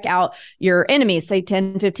and check out your enemies, say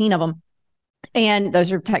 10, 15 of them. And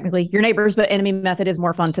those are technically your neighbors, but enemy method is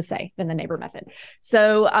more fun to say than the neighbor method.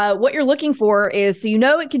 So what you're looking for is, so you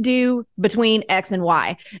know it could do between X and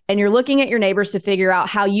Y, and you're looking at your neighbors to figure out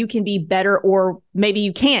how you can be better, or maybe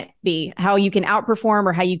you can't be, how you can outperform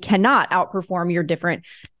or how you cannot outperform your different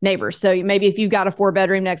neighbors. So maybe if you've got a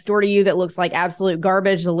 4-bedroom next door to you that looks like absolute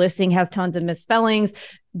garbage, the listing has tons of misspellings,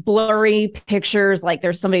 blurry pictures, like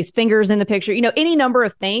there's somebody's fingers in the picture, any number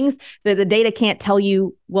of things that the data can't tell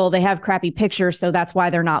you, well, they have crappy pictures, so that's why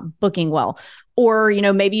they're not booking well. Or,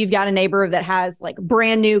 maybe you've got a neighbor that has like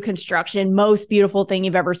brand new construction, most beautiful thing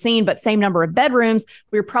you've ever seen, but same number of bedrooms,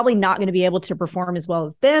 we're probably not going to be able to perform as well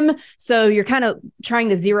as them. So you're kind of trying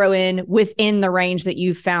to zero in within the range that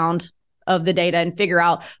you've found of the data and figure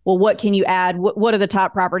out, well, what can you add? What do the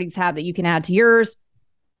top properties have that you can add to yours?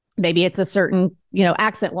 Maybe it's a certain,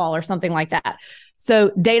 accent wall or something like that.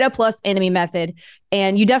 So data plus enemy method.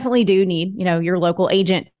 And you definitely do need, your local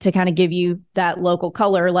agent to kind of give you that local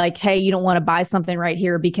color. Like, hey, you don't want to buy something right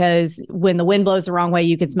here because when the wind blows the wrong way,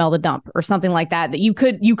 you could smell the dump or something like that you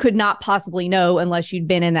could not possibly know unless you'd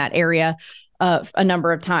been in that area a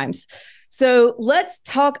number of times. So let's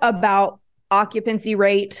talk about occupancy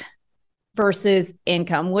rate versus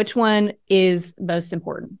income. Which one is most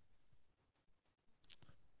important?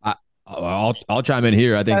 I'll chime in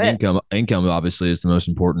here. I think income obviously is the most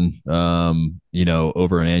important,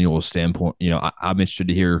 over an annual standpoint. I'm interested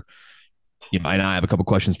to hear, and I have a couple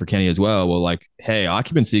questions for Kenny as well. Well, like, hey,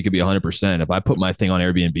 occupancy could be 100%. If I put my thing on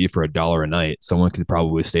Airbnb for $1 a night, someone could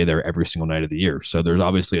probably stay there every single night of the year. So there's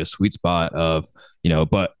obviously a sweet spot of,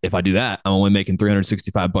 but if I do that, I'm only making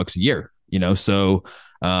 $365 a year, so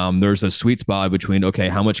there's a sweet spot between, okay,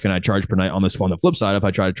 how much can I charge per night? On the flip side, if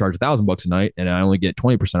I try to charge $1,000 a night and I only get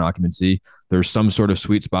 20% occupancy, there's some sort of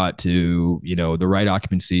sweet spot to, the right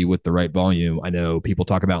occupancy with the right volume. I know people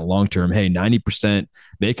talk about long-term, hey, 90%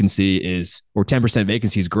 vacancy or 10%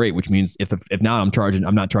 vacancy is great, which means if not,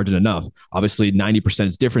 I'm not charging enough. Obviously 90%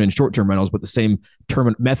 is different in short-term rentals, but the same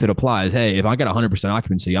term method applies. Hey, if I got 100%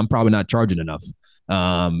 occupancy, I'm probably not charging enough.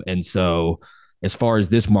 And so as far as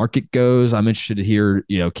this market goes, I'm interested to hear,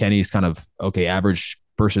 Kenny's kind of, okay, average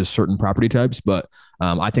versus certain property types. But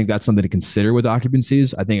I think that's something to consider with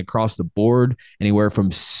occupancies. I think across the board, anywhere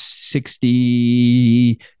from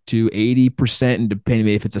 60 to 80%, and depending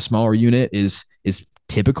if it's a smaller unit, is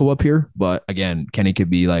typical up here. But again, Kenny could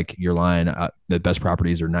be like your line. The best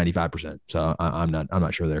properties are 95%. So I'm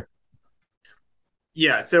not sure there.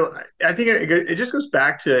 Yeah, so I think it just goes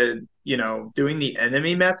back to, doing the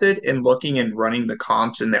enemy method and looking and running the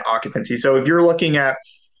comps and the occupancy. So if you're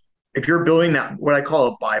building that, what I call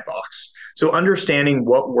a buy box, so understanding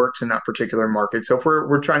what works in that particular market. So if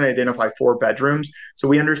we're trying to identify 4 bedrooms, so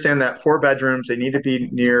we understand that 4 bedrooms, they need to be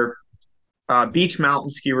near Beach Mountain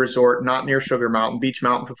Ski Resort, not near Sugar Mountain. Beach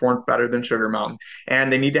Mountain performs better than Sugar Mountain.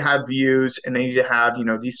 And they need to have views, and they need to have,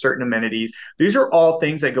 these certain amenities. These are all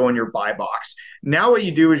things that go in your buy box. Now what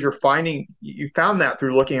you do is you found that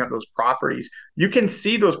through looking at those properties. You can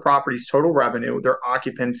see those properties' total revenue, their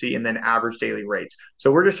occupancy, and then average daily rates.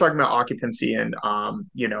 So we're just talking about occupancy and,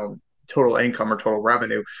 total income or total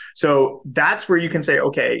revenue. So that's where you can say,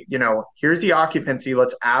 okay, here's the occupancy.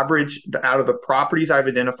 Let's average out of the properties I've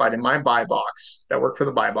identified in my buy box that work for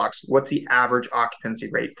the buy box. What's the average occupancy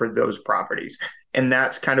rate for those properties? And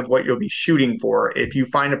that's kind of what you'll be shooting for if you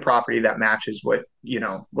find a property that matches what you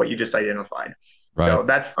just identified. Right. So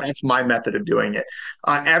that's my method of doing it.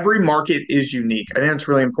 Every market is unique. I think that's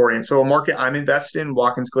really important. So a market I'm invested in,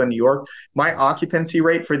 Watkins Glen, New York, my occupancy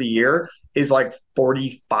rate for the year is like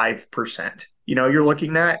 45%. You're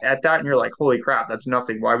looking at that and you're like, holy crap, that's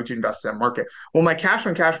nothing. Why would you invest in that market? Well, my cash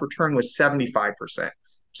on cash return was 75%.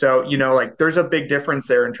 So, there's a big difference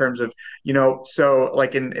there in terms of, so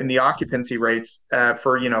like in the occupancy rates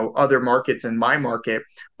for, other markets in my market,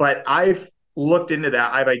 but I've looked into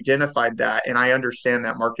that. I've identified that and I understand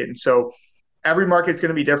that market. And so every market's going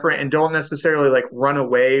to be different, and don't necessarily like run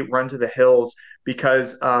to the hills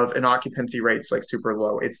because of an occupancy rate's like super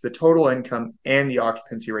low. It's the total income and the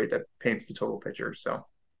occupancy rate that paints the total picture. So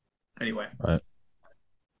anyway, right.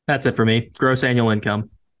 That's it for me. Gross annual income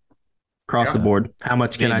across the board. How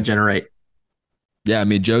much can I generate? Yeah, I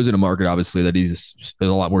mean, Joe's in a market, obviously, that he's a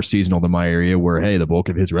lot more seasonal than my area, where, hey, the bulk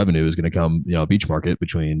of his revenue is going to come, beach market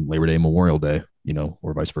between Labor Day and Memorial Day,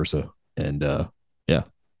 or vice versa. And yeah.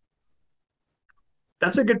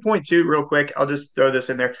 That's a good point too, real quick. I'll just throw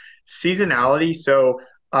this in there. Seasonality. So,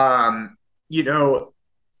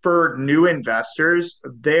 for new investors,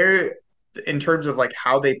 they're, in terms of like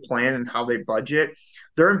how they plan and how they budget,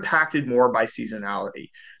 they're impacted more by seasonality.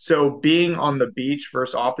 So being on the beach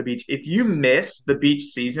versus off the beach, if you miss the beach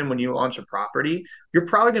season when you launch a property, you're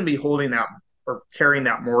probably going to be holding that or carrying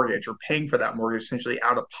that mortgage or paying for that mortgage essentially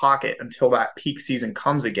out of pocket until that peak season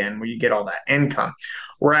comes again, where you get all that income.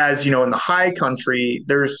 Whereas, in the high country,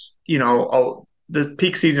 there's, the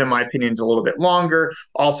peak season, in my opinion, is a little bit longer.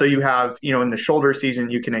 Also, you have, in the shoulder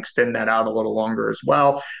season, you can extend that out a little longer as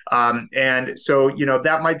well. And so,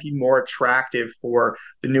 that might be more attractive for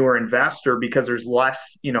the newer investor because there's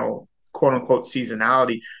less, quote unquote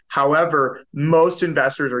seasonality. However, most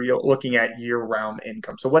investors are looking at year-round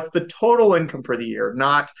income. So what's the total income for the year,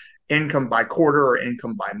 not income by quarter or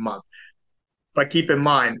income by month. But keep in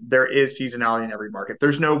mind, there is seasonality in every market.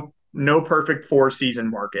 There's no perfect 4-season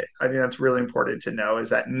market. I think that's really important to know, is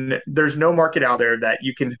that there's no market out there that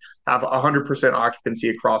you can have 100% occupancy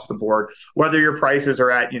across the board, whether your prices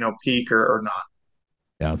are at, peak or not.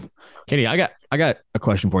 Yeah. Kenny, I got a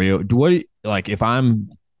question for you. If I'm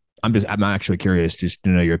actually curious just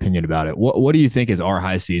to know your opinion about it. What do you think is our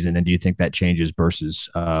high season? And do you think that changes versus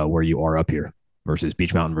where you are up here versus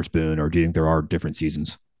Beach Mountain versus Boone, or do you think there are different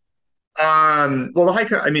seasons? Well, the high,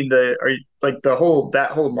 I mean, that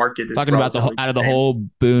whole market is talking about out of the whole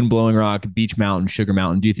Boone, Blowing Rock, Beach Mountain, Sugar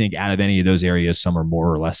Mountain. Do you think out of any of those areas, some are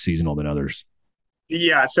more or less seasonal than others?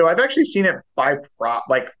 Yeah. So I've actually seen it by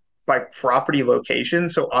property location.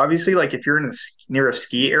 So obviously, like if you're near a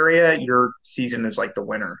ski area, your season is like the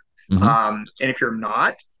winter. Mm-hmm. And if you're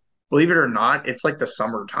not, believe it or not, it's like the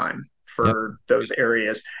summertime for those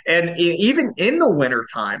areas. And even in the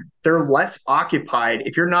wintertime, they're less occupied.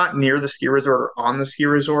 If you're not near the ski resort or on the ski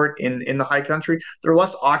resort in the high country, they're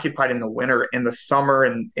less occupied in the winter. In the summer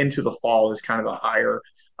and into the fall is kind of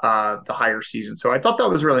the higher season. So I thought that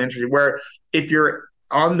was really interesting, where if you're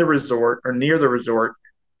on the resort or near the resort,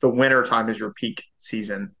 the winter time is your peak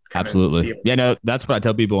season. Absolutely. Yeah, no, that's what I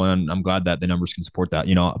tell people. And I'm glad that the numbers can support that.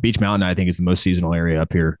 Beach Mountain, I think, is the most seasonal area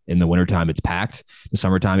up here. In the wintertime, it's packed. The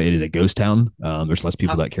summertime, it is a ghost town. There's less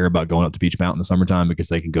people that care about going up to Beach Mountain in the summertime because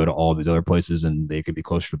they can go to all these other places and they could be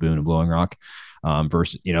closer to Boone and Blowing Rock.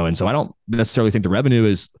 And so I don't necessarily think the revenue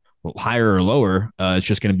is higher or lower. It's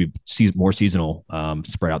just going to be more seasonal,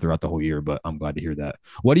 spread out throughout the whole year. But I'm glad to hear that.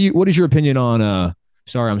 What is your opinion on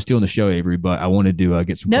sorry, I'm stealing the show, Avery, but I wanted to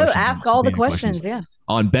get some No, questions. ask all the questions. Yeah.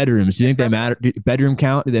 On bedrooms. Do you think they matter? Bedroom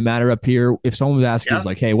count? Do they matter up here? If someone was asking, Yeah.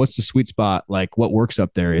 like, hey, what's the sweet spot? Like, what works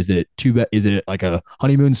up there? Is it is it like a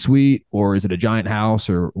honeymoon suite, or is it a giant house,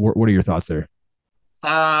 or what are your thoughts there?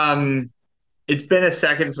 Um, it's been a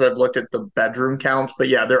second since I've looked at the bedroom counts, but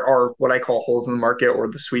yeah, there are what I call holes in the market or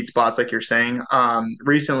the sweet spots, like you're saying.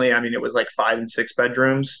 Recently, I mean, it was like 5 and 6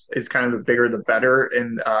 bedrooms. It's kind of the bigger the better,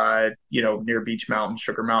 in near Beach Mountain,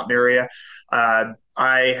 Sugar Mountain area.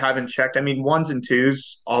 I haven't checked. I mean, ones and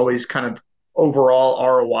twos always kind of overall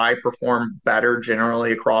ROI perform better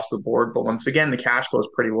generally across the board, but once again, the cash flow is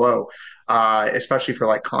pretty low, especially for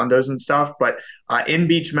like condos and stuff. But in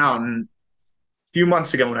Beach Mountain, few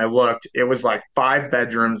months ago when I looked, it was like 5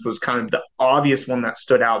 bedrooms was kind of the obvious one that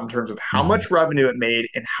stood out in terms of how Mm-hmm. much revenue it made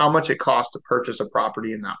and how much it cost to purchase a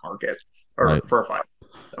property in that market or Right. for a five.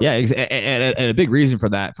 So, Yeah, and a big reason for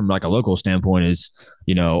that, from like a local standpoint, is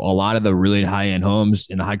a lot of the really high end homes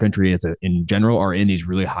in the high country in general are in these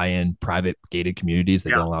really high end private gated communities that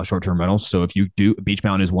yeah. don't allow short term rentals. So if you do, Beach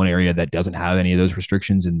Mountain is one area that doesn't have any of those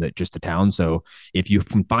restrictions in just the town. So if you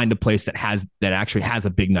can find a place that actually has a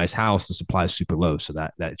big nice house, the supply is super low. So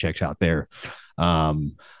that checks out there.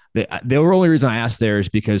 Um, the only reason I asked there is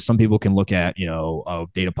because some people can look at, a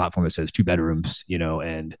data platform that says 2 bedrooms,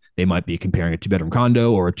 and they might be comparing a 2 bedroom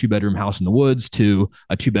condo or a 2 bedroom house in the woods to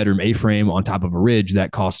a 2 bedroom A-frame on top of a ridge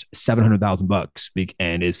that costs $700,000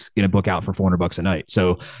 and is going to book out for $400 a night.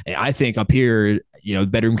 So I think up here,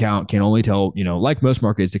 bedroom count can only tell, like most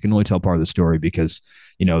markets, it can only tell part of the story because,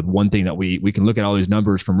 one thing that we can look at all these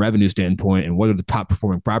numbers from revenue standpoint and what are the top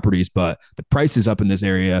performing properties, but the prices up in this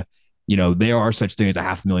area, there are such things as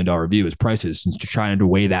a $500,000 view as prices, and to trying to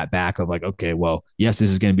weigh that back of like, okay, well, yes, this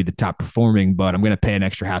is going to be the top performing, but I'm going to pay an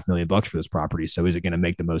extra $500,000 for this property. So is it going to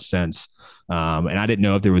make the most sense? And I didn't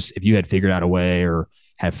know if you had figured out a way or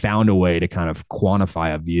have found a way to kind of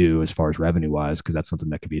quantify a view as far as revenue wise, because that's something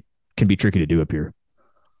that can be tricky to do up here.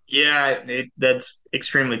 Yeah, that's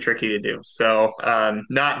extremely tricky to do. So,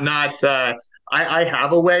 not I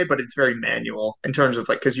have a way, but it's very manual in terms of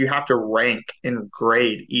like because you have to rank and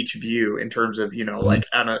grade each view in terms of Mhm. like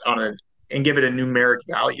on a and give it a numeric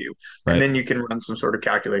value, and Right. then you can run some sort of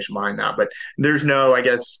calculation behind that. But there's no, I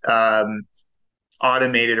guess,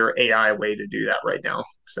 automated or AI way to do that right now.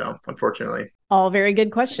 So, unfortunately. All very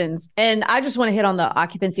good questions. And I just want to hit on the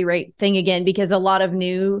occupancy rate thing again, because a lot of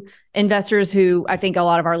new investors, who I think a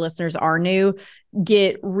lot of our listeners are new,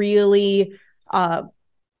 get really,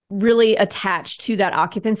 really attached to that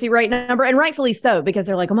occupancy rate number. And rightfully so, because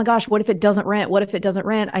they're like, oh my gosh, what if it doesn't rent? What if it doesn't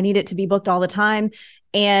rent? I need it to be booked all the time.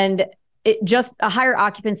 And just a higher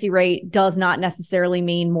occupancy rate does not necessarily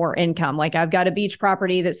mean more income. Like I've got a beach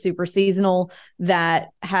property that's super seasonal that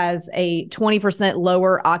has a 20%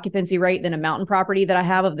 lower occupancy rate than a mountain property that I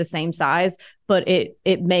have of the same size, but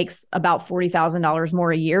it makes about $40,000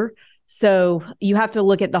 more a year. So you have to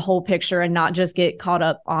look at the whole picture and not just get caught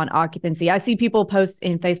up on occupancy. I see people post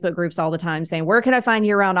in Facebook groups all the time saying, where can I find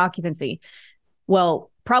year-round occupancy?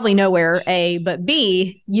 Well, probably nowhere, A, but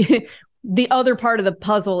B, the other part of the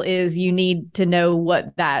puzzle is you need to know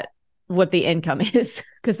what the income is,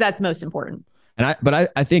 because that's most important.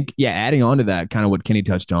 But I think, yeah, adding on to that, kind of what Kenny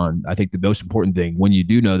touched on, I think the most important thing when you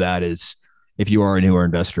do know that is if you are a newer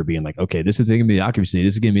investor being like, okay, this is going to be the occupancy,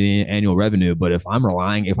 this is going to be the annual revenue. But if I'm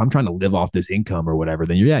trying to live off this income or whatever,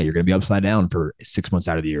 then you're going to be upside down for 6 months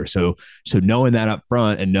out of the year. So knowing that up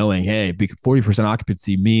front and knowing, hey, 40%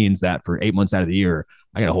 occupancy means that for 8 months out of the year,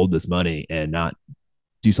 I got to hold this money and not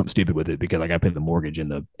do something stupid with it because I got to pay the mortgage in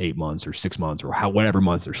the 8 months or 6 months or whatever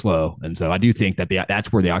months are slow. And so I do think that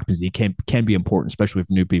that's where the occupancy can be important, especially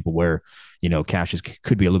for new people where, cash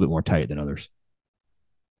could be a little bit more tight than others.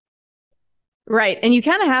 Right. And you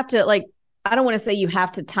kind of have to, like, I don't want to say you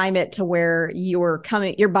have to time it to where you're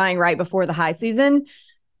buying right before the high season,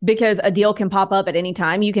 because a deal can pop up at any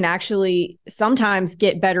time. You can actually sometimes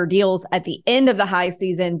get better deals at the end of the high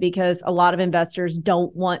season, because a lot of investors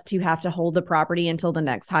don't want to have to hold the property until the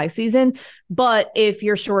next high season. But if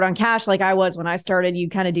you're short on cash, like I was when I started, you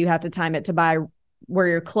kind of do have to time it to buy where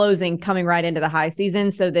you're closing coming right into the high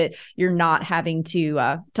season, so that you're not having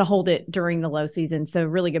to hold it during the low season. So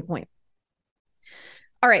really good point.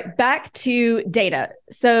 All right, back to data.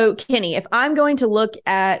 So Kenny, if I'm going to look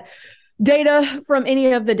at data from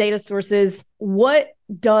any of the data sources, what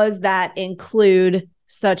does that include,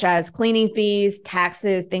 such as cleaning fees,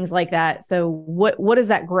 taxes, things like that? So what does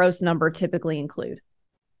that gross number typically include?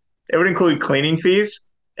 It would include cleaning fees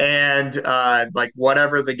and like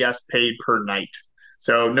whatever the guest paid per night.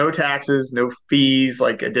 So no taxes, no fees,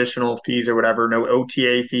 like additional fees or whatever, no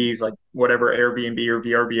OTA fees, like whatever Airbnb or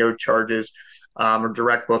VRBO charges. or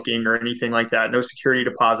direct booking or anything like that. No security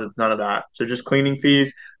deposits, none of that. So just cleaning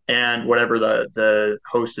fees and whatever the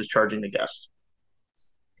host is charging the guest.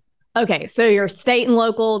 Okay, so your state and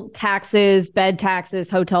local taxes, bed taxes,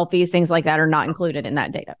 hotel fees, things like that are not included in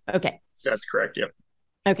that data. Okay. That's correct. Yep.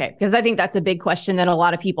 Okay, because I think that's a big question that a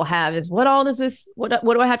lot of people have is what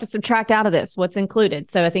do I have to subtract out of this? What's included?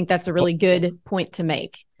 So I think that's a really good point to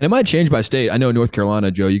make. And it might change by state. I know North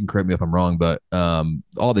Carolina, Joe, you can correct me if I'm wrong, but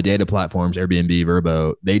all the data platforms, Airbnb,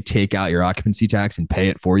 Vrbo, they take out your occupancy tax and pay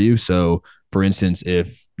it for you. So for instance,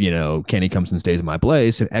 if, Kenny comes and stays at my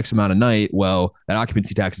place, X amount a night, well, that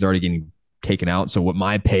occupancy tax is already getting taken out. So what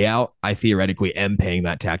my payout, I theoretically am paying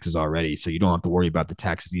that taxes already. So you don't have to worry about the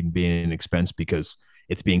taxes even being an expense because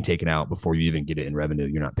it's being taken out before you even get it in revenue.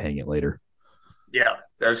 You're not paying it later. Yeah,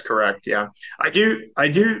 that's correct. Yeah. I do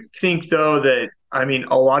think though that, I mean,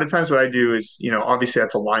 a lot of times what I do is, obviously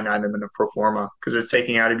that's a line item in a pro forma because it's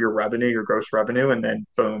taking out of your revenue, your gross revenue, and then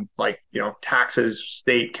boom, like, taxes,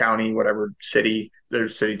 state, county, whatever city,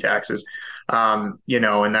 there's city taxes, and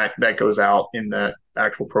that goes out in the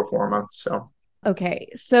actual pro forma. So, okay.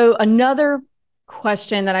 So another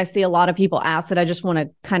question that I see a lot of people ask that I just want to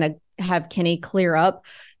kind of have Kenny clear up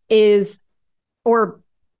is, or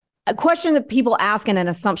a question that people ask and an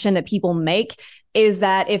assumption that people make is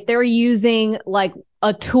that if they're using like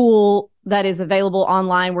a tool that is available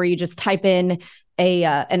online where you just type in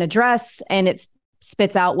an address and it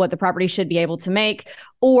spits out what the property should be able to make,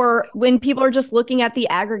 or when people are just looking at the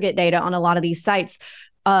aggregate data on a lot of these sites,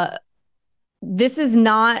 this is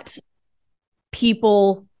not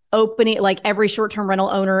people opening, like every short-term rental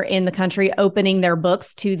owner in the country opening their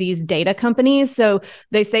books to these data companies. So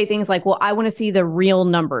they say things like, well, I want to see the real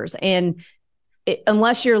numbers. And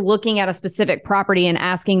unless you're looking at a specific property and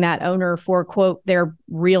asking that owner for, quote, their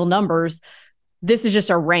real numbers, this is just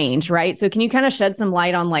a range, right? So can you kind of shed some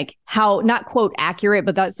light on like how, not quote accurate,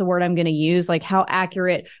 but that's the word I'm going to use, like how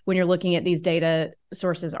accurate when you're looking at these data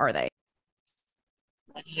sources are they?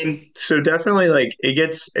 So definitely, like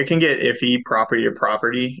it can get iffy property to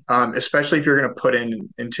property, especially if you're going to put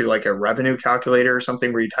into like a revenue calculator or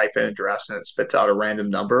something where you type in address and it spits out a random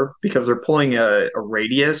number because they're pulling a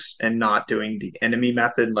radius and not doing the enemy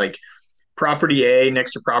method. Like property A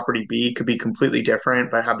next to property B could be completely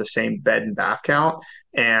different but have the same bed and bath count.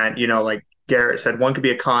 And like Garrett said, one could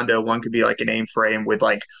be a condo, one could be like an A-frame with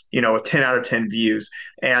like a 10 out of 10 views.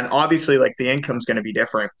 And obviously, like the income's going to be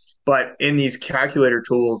different. But in these calculator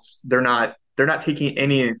tools, they're not taking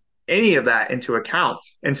any of that into account.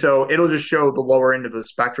 And so it'll just show the lower end of the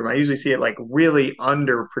spectrum. I usually see it like really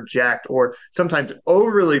under project or sometimes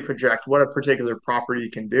overly project what a particular property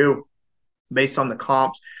can do based on the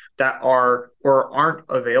comps that are or aren't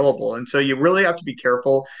available. And so you really have to be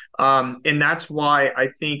careful. And that's why I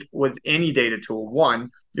think with any data tool,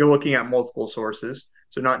 one, you're looking at multiple sources.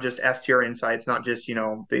 So not just STR Insights, not just,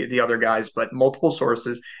 the other guys, but multiple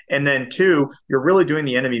sources. And then two, you're really doing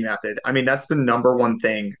the enemy method. I mean, that's the number one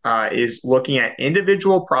thing is looking at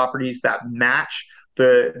individual properties that match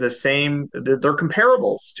they're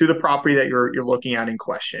comparables to the property that you're looking at in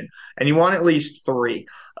question. And you want at least three.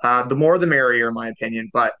 The more the merrier, in my opinion,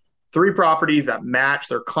 but three properties that match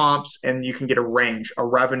their comps and you can get a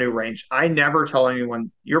revenue range. I never tell anyone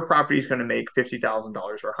your property is going to make $50,000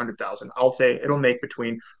 or $100,000. I'll say it'll make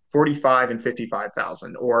between 45 and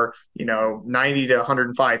 55,000 or 90 to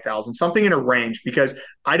 105,000, something in a range, because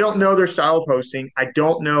I don't know their style of hosting. I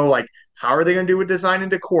don't know like how are they going to do with design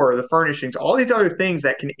and decor, the furnishings, all these other things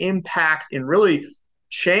that can impact and really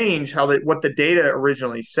change what the data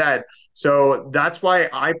originally said. So that's why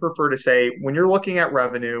I prefer to say when you're looking at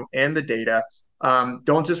revenue and the data,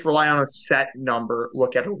 don't just rely on a set number.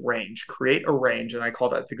 Look at a range, create a range, and I call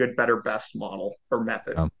that the good, better, best model or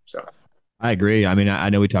method. So I agree. I mean, I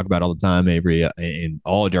know we talk about all the time, Avery, in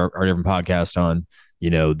all of our different podcasts on,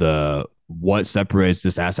 the what separates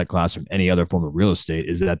this asset class from any other form of real estate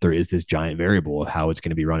is that there is this giant variable of how it's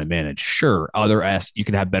going to be run and managed. Sure, you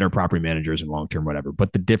can have better property managers in long term, whatever,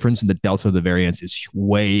 but the difference in the delta of the variance is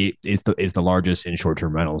the largest in short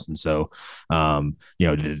term rentals. And so,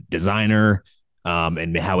 the designer.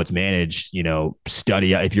 And how it's managed,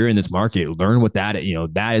 study if you're in this market, learn what that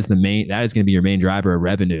is going to be your main driver of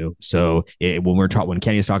revenue. So when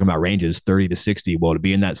Kenny is talking about ranges 30 to 60, well, to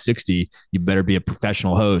be in that 60, you better be a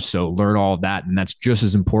professional host. So learn all of that. And that's just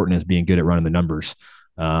as important as being good at running the numbers.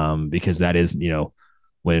 Because that is,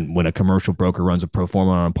 when a commercial broker runs a pro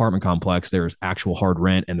forma on an apartment complex, there's actual hard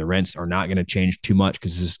rent and the rents are not going to change too much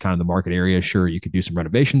because this is kind of the market area. Sure, you could do some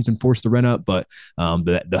renovations and force the rent up, but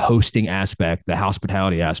the hosting aspect, the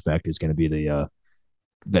hospitality aspect is going to be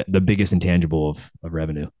the biggest intangible of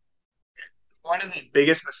revenue. one of the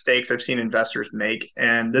biggest mistakes I've seen investors make,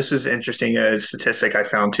 and this was interesting, a statistic I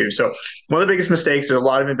found too. So one of the biggest mistakes is a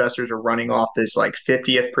lot of investors are running off this like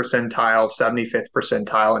 50th percentile, 75th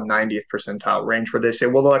percentile, and 90th percentile range where they say,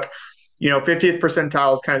 well, look, 50th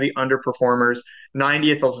percentile is kind of the underperformers.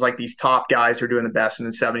 90th is like these top guys who are doing the best. And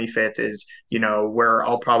then 75th is, where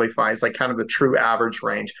I'll probably find it's like kind of the true average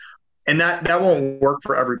range. And that won't work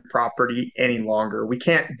for every property any longer. We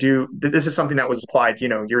can't do this is something that was applied,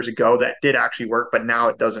 years ago that did actually work, but now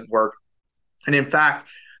it doesn't work. And in fact,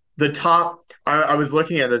 the top, I was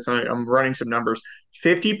looking at this, and I'm running some numbers.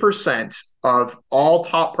 50% of all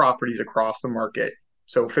top properties across the market.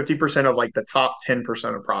 So 50% of like the top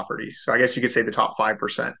 10% of properties. So I guess you could say the top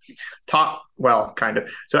 5%. Well, kind of.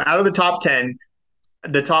 So out of the top 10,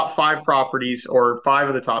 the top five properties or five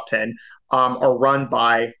of the top 10 are run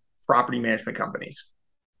by property management companies.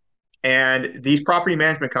 And these property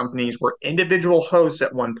management companies were individual hosts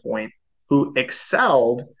at one point who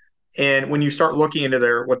excelled. And when you start looking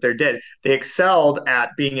into what they did, they excelled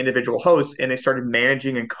at being individual hosts, and they started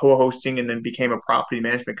managing and co-hosting, and then became a property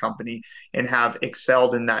management company and have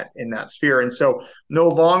excelled in that sphere. And so no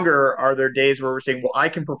longer are there days where we're saying, well, I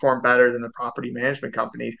can perform better than the property management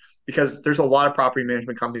company, because there's a lot of property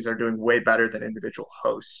management companies that are doing way better than individual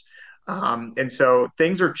hosts. And so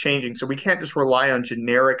things are changing. So we can't just rely on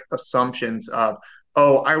generic assumptions of,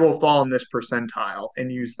 oh, I will fall in this percentile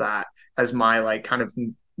and use that as my like kind of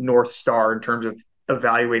North Star in terms of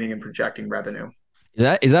evaluating and projecting revenue.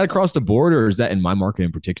 Is that across the board, or is that in my market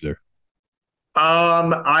in particular?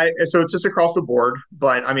 So it's just across the board,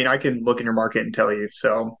 but I mean, I can look in your market and tell you.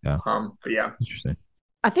 So, yeah. But yeah. Interesting.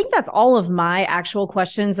 I think that's all of my actual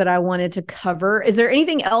questions that I wanted to cover. Is there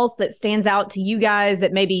anything else that stands out to you guys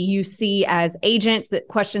that maybe you see as agents, that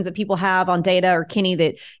questions that people have on data, or Kenny,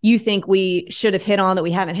 that you think we should have hit on that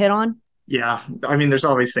we haven't hit on? Yeah, I mean, there's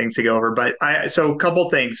always things to go over, but so a couple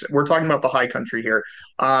things. We're talking about the high country here.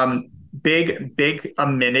 Big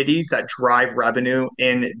amenities that drive revenue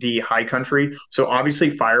in the high country. So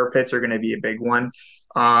obviously fire pits are going to be a big one.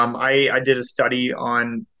 I did a study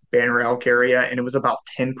on Banner Elk area, and it was about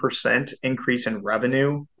 10% increase in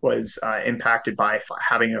revenue was impacted by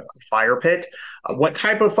having a fire pit. What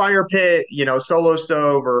type of fire pit, solo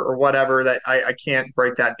stove or whatever, that I can't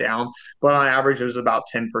break that down, but on average it was about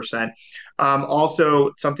 10%.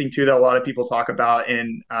 Also, something too that a lot of people talk about,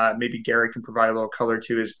 and maybe Gary can provide a little color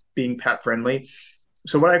to, is being pet friendly.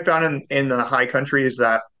 So what I found in the high country is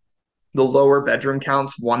that the lower bedroom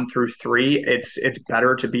counts, 1 through 3, it's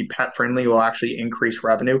better to be pet friendly, will actually increase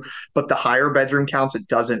revenue. But the higher bedroom counts, it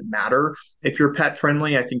doesn't matter if you're pet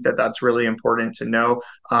friendly. I think that's really important to know.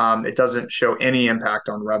 It doesn't show any impact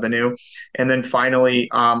on revenue. And then finally,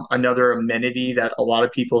 another amenity that a lot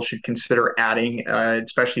of people should consider adding,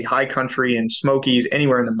 especially high country and Smokies,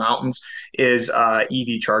 anywhere in the mountains, is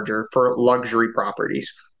EV charger for luxury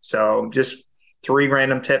properties. So just 3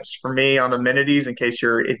 random tips for me on amenities in case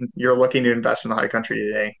you're looking to invest in the high country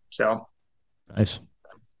today. So nice.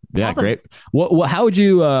 Yeah, awesome. Great. What how would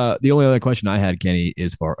you the only other question I had, Kenny,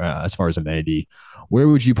 is as far as amenity, where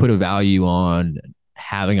would you put a value on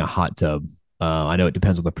having a hot tub? I know it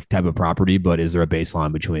depends on the type of property, but is there a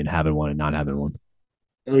baseline between having one and not having one?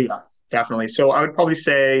 Oh yeah, definitely. So I would probably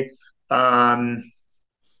say, let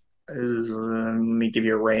me give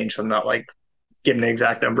you a range. So I'm not like giving the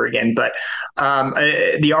exact number again, but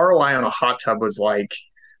the ROI on a hot tub was like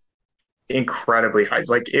incredibly high.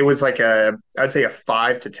 It was like I'd say a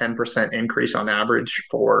 5 to 10% increase on average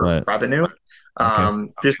for revenue,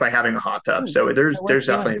 just by having a hot tub. So there's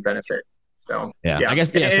definitely a benefit. So yeah. I guess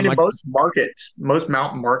and in most markets, most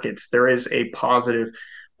mountain markets, there is a positive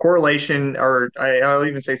correlation, or I'll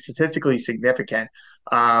even say statistically significant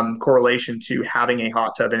correlation to having a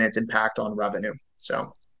hot tub and its impact on revenue.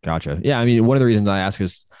 So. Gotcha. Yeah, I mean, one of the reasons I ask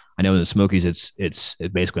is I know in the Smokies it's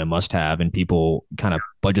basically a must-have, and people kind of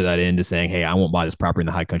budget that into saying, "Hey, I won't buy this property in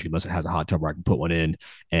the high country unless it has a hot tub where I can put one in."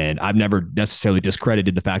 And I've never necessarily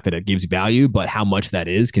discredited the fact that it gives value, but how much that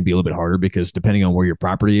is can be a little bit harder, because depending on where your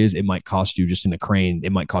property is, it might cost you just in a crane.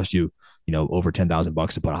 It might cost you, over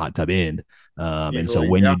 $10,000 to put a hot tub in. And so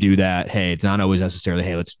when you do that, hey, it's not always necessarily,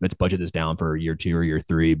 hey, let's budget this down for year 2 or year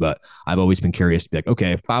 3. But I've always been curious to be like,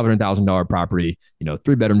 okay, $500,000 property,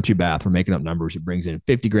 3-bedroom, 2-bath, we're making up numbers. It brings in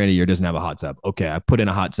 $50,000 a year, doesn't have a hot tub. Okay, I put in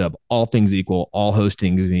a hot tub, all things equal, all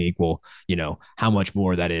hosting is equal, how much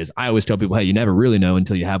more that is. I always tell people, hey, you never really know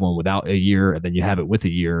until you have one without a year, and then you have it with a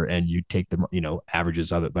year, and you take the,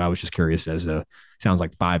 averages of it. But I was just curious, sounds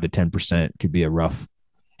like 5 to 10% could be a rough,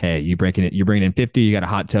 hey, you're bringing in 50, you got a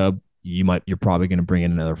hot tub, you're probably going to bring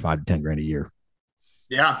in another 5 to 10 grand a year.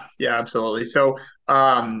 Yeah, absolutely. So,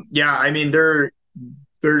 I mean,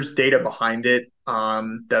 there's data behind it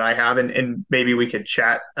that I have, and maybe we could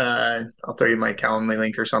chat. I'll throw you my Calendly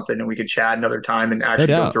link or something, and we could chat another time and No actually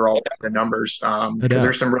go doubt. through all the numbers No because doubt.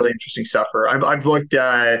 there's some really interesting stuff. I've looked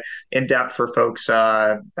in depth for folks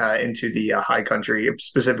into the high country,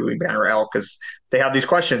 specifically Banner Elk, because they have these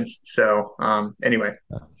questions. So anyway.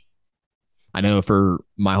 I know for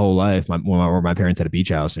my whole life, my parents had a beach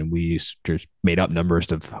house, and we just made up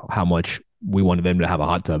numbers of how much we wanted them to have a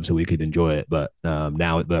hot tub so we could enjoy it. But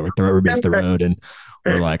now the rubber meets the road, and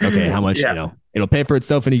we're like, okay, how much? Yeah. It'll pay for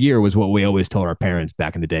itself in a year was what we always told our parents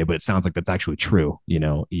back in the day. But it sounds like that's actually true.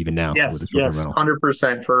 Even now with the Yes, short-term yes, rental.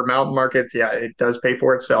 100% for mountain markets. Yeah, it does pay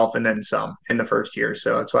for itself and then some in the first year.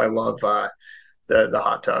 So that's why I love the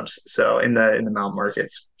hot tubs. So in the mountain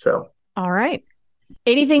markets. So All right.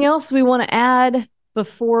 Anything else we want to add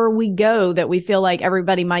before we go that we feel like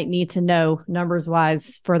everybody might need to know numbers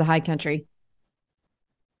wise for the high country?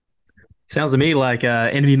 Sounds to me like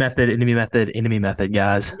enemy method,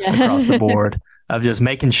 guys, across the board of just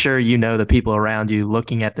making sure you know the people around you,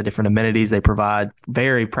 looking at the different amenities they provide,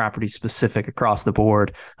 very property specific across the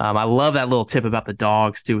board. I love that little tip about the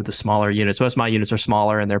dogs too with the smaller units. Most of my units are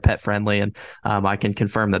smaller and they're pet friendly, and I can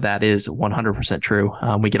confirm that that is 100% true.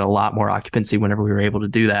 We get a lot more occupancy whenever we were able to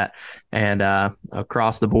do that, and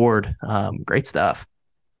across the board, great stuff.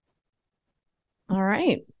 All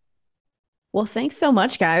right. Well, thanks so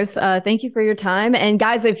much, guys. Thank you for your time. And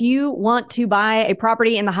guys, if you want to buy a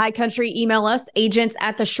property in the high country, email us,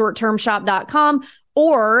 agents@theshorttermshop.com.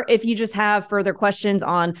 Or if you just have further questions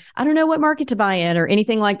on, I don't know what market to buy in or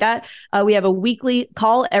anything like that, we have a weekly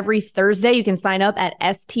call every Thursday. You can sign up at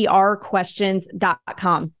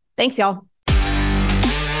strquestions.com. Thanks, y'all.